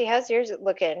 Stacy, how's yours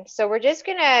looking? So we're just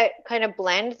going to kind of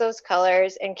blend those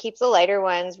colors and keep the lighter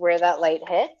ones where that light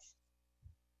hits.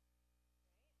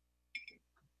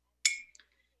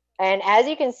 And as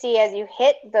you can see, as you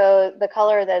hit the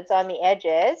color that's on the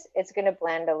edges, it's going to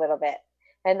blend a little bit.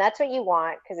 And that's what you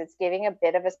want because it's giving a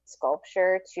bit of a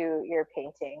sculpture to your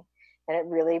painting. And it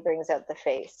really brings out the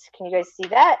face. Can you guys see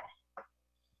that?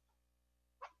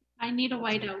 I need a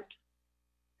whiteout.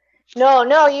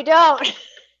 No, you don't.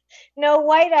 No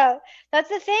whiteout. That's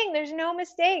the thing. There's no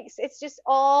mistakes. It's just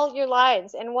all your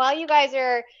lines. And while you guys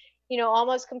are,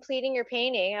 almost completing your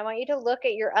painting, I want you to look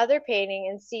at your other painting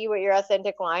and see what your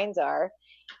authentic lines are,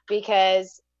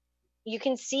 because you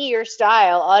can see your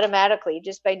style automatically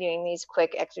just by doing these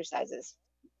quick exercises.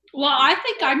 Well, I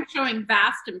think I'm showing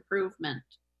vast improvement.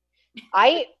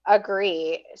 I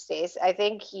agree, Stace. I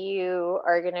think you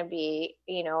are going to be,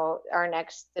 the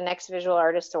next visual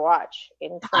artist to watch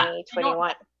in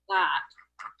 2021.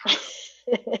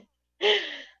 That.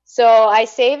 So I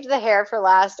saved the hair for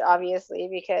last, obviously,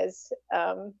 because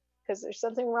there's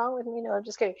something wrong with me. No, I'm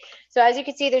just kidding. So as you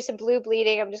can see, there's some blue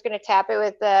bleeding. I'm just going to tap it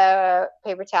with the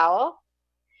paper towel.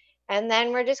 And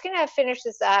then we're just going to finish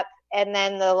this up. And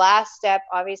then the last step,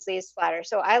 obviously, is splatter.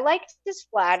 So I like to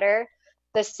splatter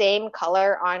the same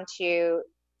color onto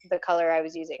the color I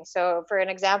was using. So for an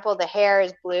example, the hair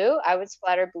is blue. I would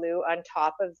splatter blue on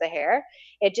top of the hair.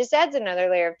 It just adds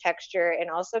another layer of texture and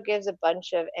also gives a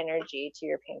bunch of energy to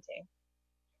your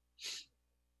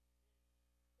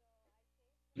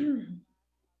painting.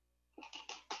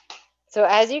 So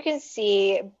as you can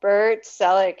see, Bert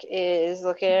Selleck is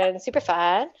looking super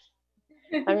fun.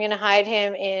 I'm going to hide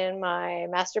him in my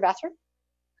master bathroom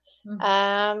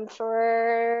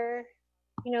for,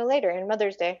 later in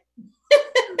Mother's Day.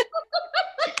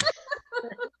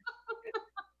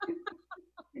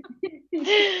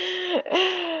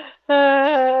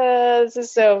 This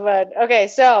is so fun. Okay,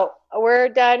 so we're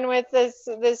done with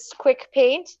this quick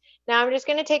paint. Now I'm just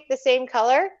going to take the same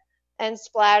color and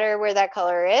splatter where that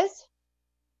color is,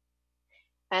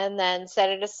 and then set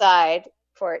it aside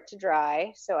for it to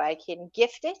dry so I can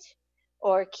gift it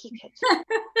or keep it.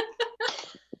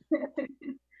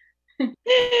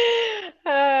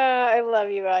 I love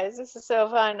you guys. This is so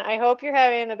fun. I hope you're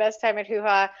having the best time at Hoo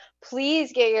Ha.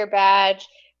 Please get your badge.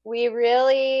 We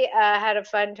really had a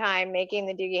fun time making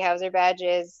the Doogie Howser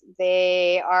badges.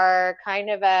 They are kind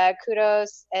of a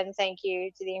kudos and thank you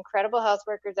to the incredible health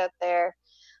workers out there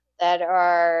that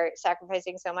are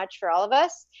sacrificing so much for all of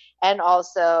us. And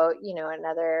also,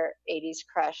 another 80s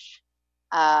crush.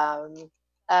 A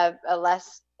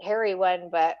less hairy one,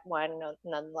 but one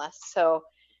nonetheless. So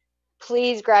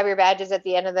please grab your badges at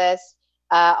the end of this.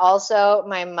 Also,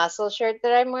 my muscle shirt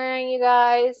that I'm wearing, you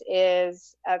guys,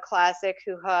 is a classic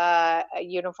Hoo Ha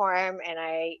uniform, and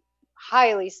I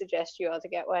highly suggest you all to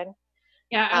get one.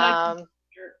 Yeah, I like the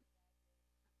shirt.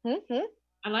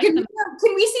 I like them.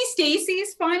 Can we see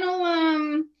Stacy's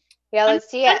final? Yeah, let's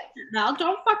see it. Now,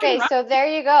 don't fucking. Okay, so there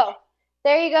you go.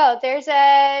 There you go. There's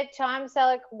a Tom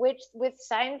Selleck with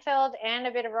Seinfeld and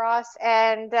a bit of Ross,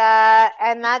 and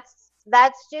that's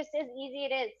just as easy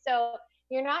it is. So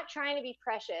you're not trying to be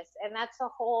precious, and that's the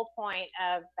whole point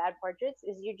of bad portraits.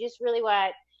 Is you just really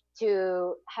want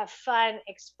to have fun,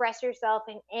 express yourself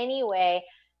in any way.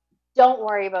 Don't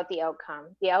worry about the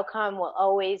outcome. The outcome will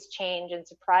always change and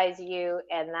surprise you,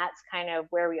 and that's kind of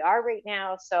where we are right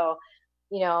now. So,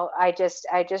 I just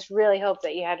really hope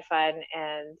that you had fun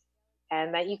and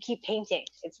that you keep painting.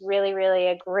 It's really, really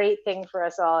a great thing for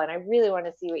us all, and I really want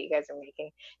to see what you guys are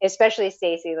making, especially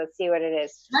Stacy. Let's see what it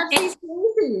is. Let's see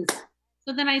Stacy's.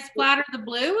 So then I splatter the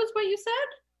blue, is what you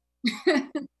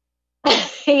said?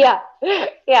 Yeah.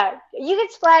 You can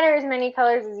splatter as many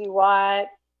colors as you want.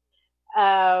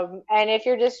 And if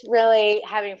you're just really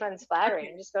having fun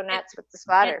splattering, just go nuts with the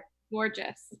splatter. It's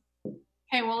gorgeous.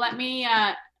 Okay, well, let me,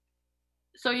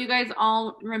 so you guys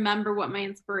all remember what my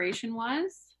inspiration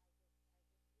was?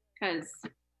 Because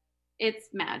it's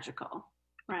magical,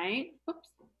 right? Oops.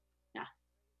 Yeah.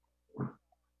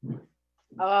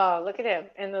 Oh, look at him.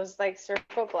 And those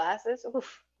circle glasses.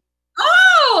 Oof.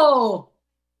 Oh!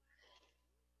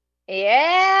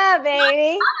 Yeah,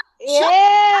 baby.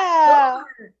 Yeah.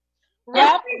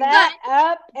 Wrap that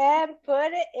up and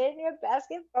put it in your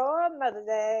basket for Mother's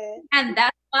Day. And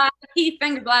that's why he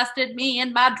finger blasted me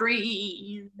in my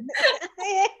dreams.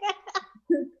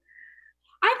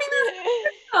 I think that's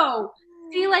good though.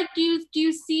 See, like, do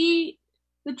you see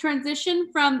the transition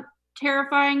from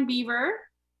terrifying beaver,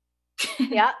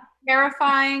 Yeah.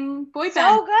 terrifying boy band?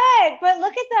 So good. But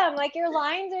look at them. Like, your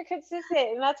lines are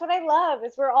consistent. And that's what I love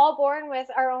is we're all born with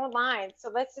our own lines.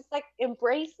 So let's just like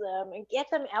embrace them and get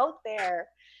them out there.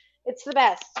 It's the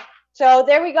best. So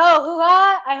there we go.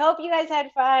 Hoo-ha. I hope you guys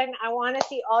had fun. I want to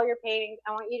see all your paintings.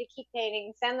 I want you to keep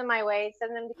painting. Send them my way.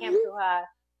 Send them to Camp Hoo-ha.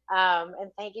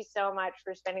 And thank you so much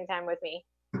for spending time with me.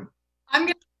 I'm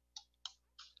gonna.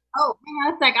 Oh, hang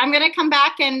on a sec. I'm gonna come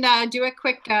back and do a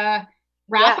quick wrap.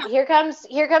 Yeah, here comes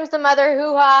the mother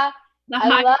Hoo-ha.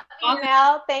 I love you,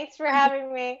 Mel. Thanks for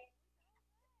having me.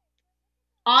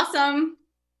 Awesome.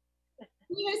 Let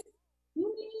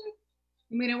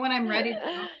me know when I'm ready.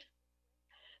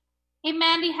 Hey,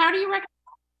 Mandy, how do you recommend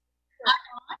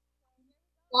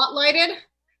Spotlighted.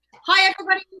 Hi,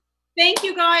 everybody. Thank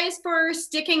you guys for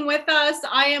sticking with us.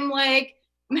 I'm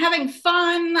having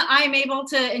fun. I'm able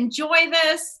to enjoy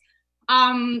this.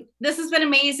 This has been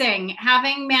amazing.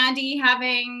 Having Mandy,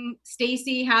 having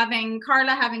Stacy, having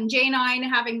Carla, having J9,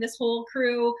 having this whole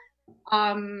crew,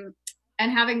 and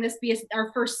having this be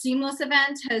our first seamless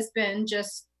event has been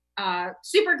just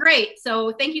super great.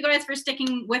 So thank you guys for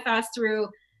sticking with us through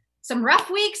some rough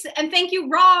weeks, and thank you,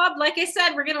 Rob. Like I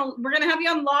said, we're gonna have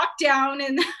you on lockdown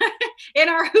in in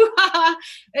our hoo-ha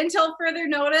until further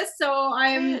notice. So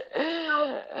I'm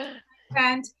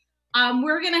and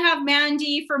we're gonna have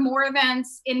Mandy for more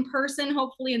events in person,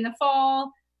 hopefully in the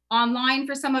fall, online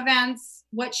for some events.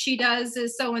 What she does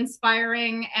is so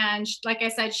inspiring, and like I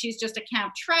said, she's just a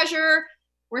camp treasure.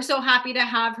 We're so happy to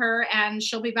have her, and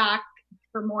she'll be back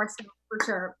for more stuff for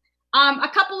sure. A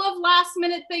couple of last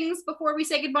minute things before we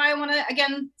say goodbye. I want to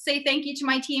again say thank you to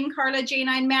my team, Carla,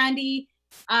 J9, Mandy,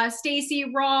 Stacy,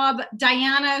 Rob,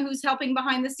 Diana, who's helping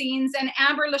behind the scenes, and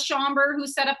Amber LaChambre, who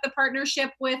set up the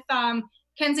partnership with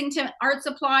Kensington Art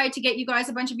Supply to get you guys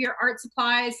a bunch of your art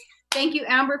supplies. Thank you,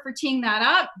 Amber, for teeing that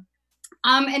up.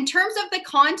 In terms of the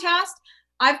contest,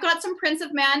 I've got some prints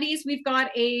of Mandy's. We've got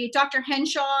a Dr.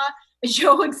 Henshaw, a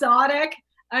Joe Exotic,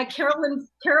 Carol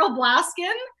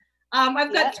Blaskin.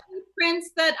 I've got 3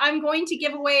 prints that I'm going to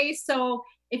give away. So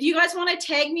if you guys want to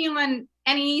tag me on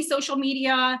any social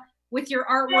media with your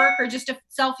artwork or just a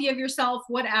selfie of yourself,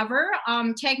 whatever,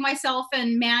 tag myself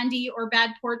and Mandy or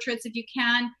Bad Portraits if you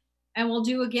can, and we'll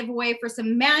do a giveaway for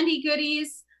some Mandy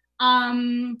goodies.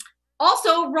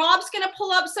 Also, Rob's going to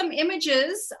pull up some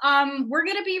images. We're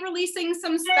going to be releasing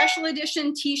some special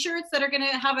edition t-shirts that are going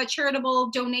to have a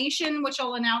charitable donation, which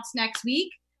I'll announce next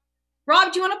week.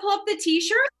 Rob, do you want to pull up the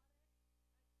t-shirt?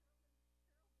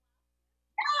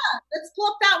 Let's pull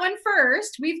up that one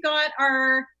first. We've got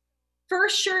our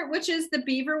first shirt, which is the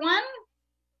beaver one.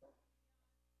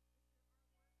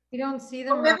 You don't see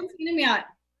them? Oh, we haven't seen them yet.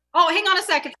 Oh, hang on a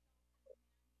second.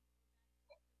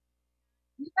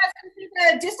 You guys can see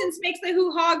the Distance Makes the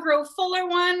Hoo-Ha Grow Fuller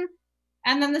one.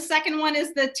 And then the second one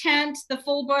is the tent, the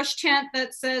full bush tent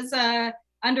that says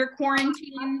under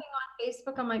quarantine. On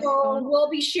Facebook on my so phone. We'll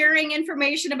be sharing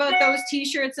information about those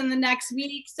t-shirts in the next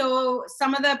week. So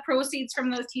some of the proceeds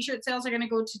from those t-shirt sales are going to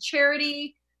go to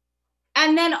charity.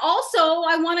 And then also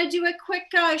I want to do a quick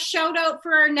shout out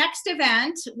for our next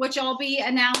event, which I'll be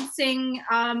announcing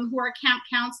who our camp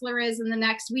counselor is in the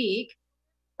next week.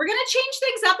 We're going to change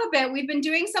things up a bit. We've been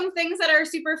doing some things that are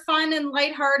super fun and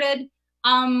lighthearted.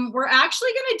 We're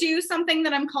actually going to do something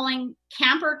that I'm calling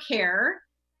Camper Care.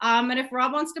 And if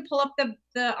Rob wants to pull up the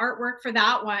artwork for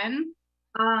that one,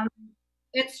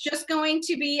 it's just going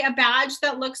to be a badge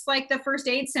that looks like the first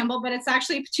aid symbol, but it's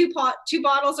actually two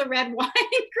bottles of red wine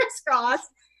crisscross.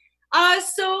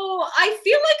 So I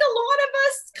feel like a lot of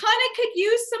us kind of could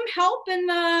use some help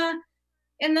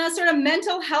in the sort of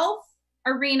mental health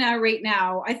arena right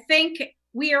now. I think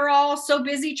we are all so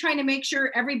busy trying to make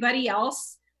sure everybody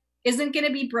else isn't going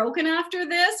to be broken after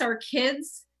this. Our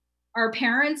kids, our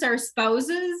parents, our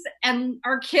spouses, and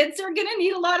our kids are going to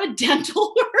need a lot of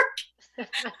dental work.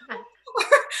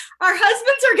 Our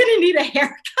husbands are going to need a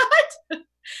haircut.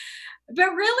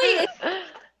 But really,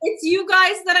 it's you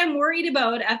guys that I'm worried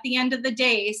about at the end of the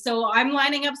day. So I'm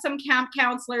lining up some camp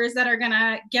counselors that are going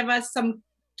to give us some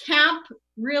camp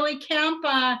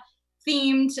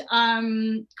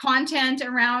themed content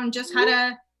around just how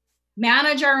to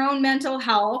manage our own mental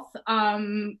health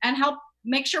and help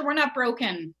make sure we're not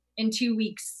broken in 2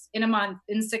 weeks, in a month,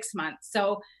 in 6 months.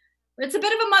 So it's a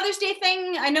bit of a Mother's Day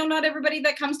thing. I know not everybody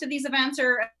that comes to these events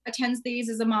or attends these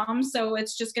is a mom, so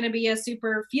it's just going to be a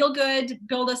super feel good,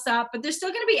 build us up, but there's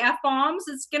still going to be F-bombs.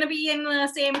 It's going to be in the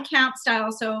same camp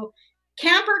style. So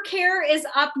Camper Care is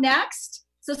up next.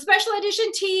 So special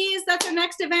edition teas, that's our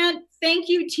next event. Thank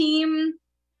you, team.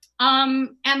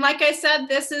 And like I said,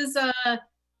 this is a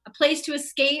place to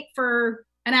escape for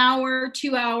an hour,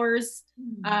 2 hours.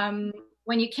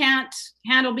 When you can't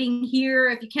handle being here,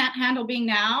 if you can't handle being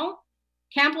now,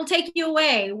 camp will take you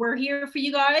away. We're here for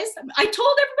you guys. I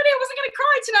told everybody I wasn't going to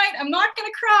cry tonight. I'm not going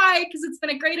to cry because it's been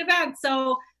a great event.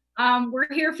 So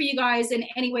we're here for you guys in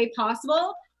any way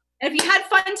possible. And if you had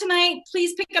fun tonight,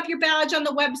 please pick up your badge on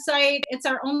the website. It's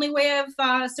our only way of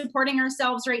supporting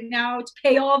ourselves right now to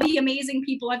pay all the amazing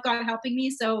people I've got helping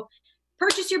me. So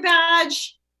purchase your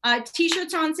badge.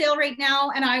 T-shirts are on sale right now,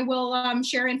 and I will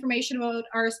share information about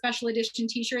our special edition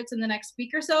t-shirts in the next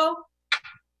week or so.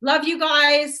 Love you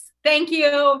guys. Thank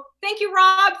you. Thank you,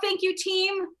 Rob. Thank you,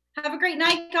 team. Have a great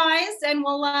night, guys, and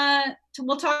we'll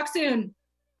talk soon.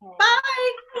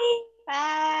 Bye.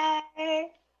 Bye.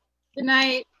 Good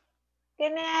night.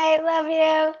 Good night. Love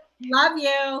you. Love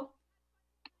you.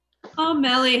 Oh,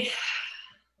 Melly.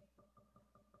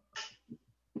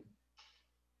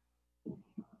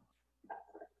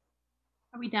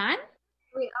 Are we done?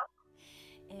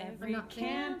 Every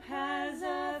camp has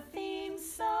a theme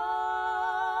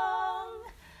song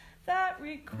that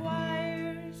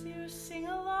requires you sing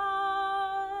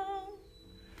along.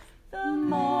 The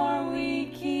more we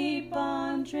keep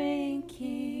on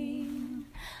drinking,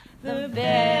 the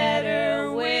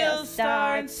better we'll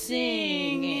start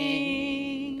singing.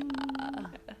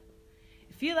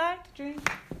 If you like to drink,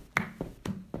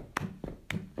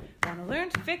 wanna learn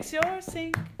to fix your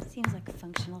sink, Seems like a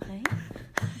functional thing.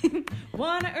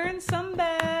 wanna earn some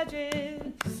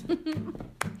badges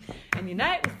and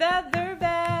unite with other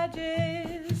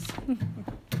badges.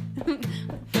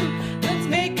 Let's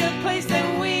make a place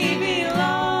that we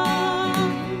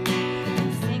belong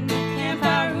and sing the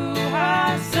campfire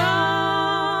hoo-ha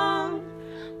song.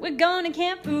 We're going to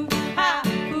camp. Hoo-ha,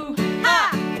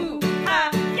 hoo-ha,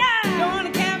 hoo-ha, yeah!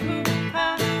 Gonna camp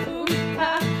hoo-ha,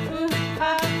 hoo-ha,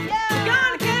 hoo-ha, yeah!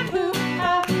 Gonna camp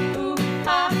hoo-ha,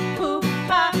 hoo-ha,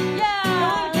 hoo-ha, yeah!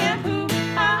 Gonna camp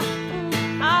hoo-ha,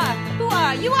 hoo-ha. Who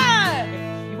are you? Are?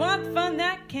 You want the fun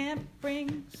that camp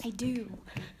brings, I do.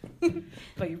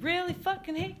 but you really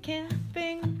fucking hate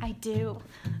camping. I do.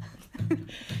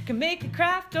 Can make a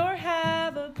craft or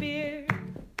have a beer.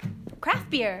 Craft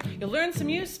beer. You'll learn some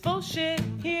useful shit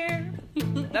here.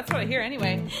 That's what I hear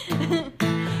anyway.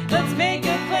 Let's make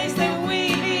a place that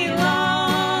we belong.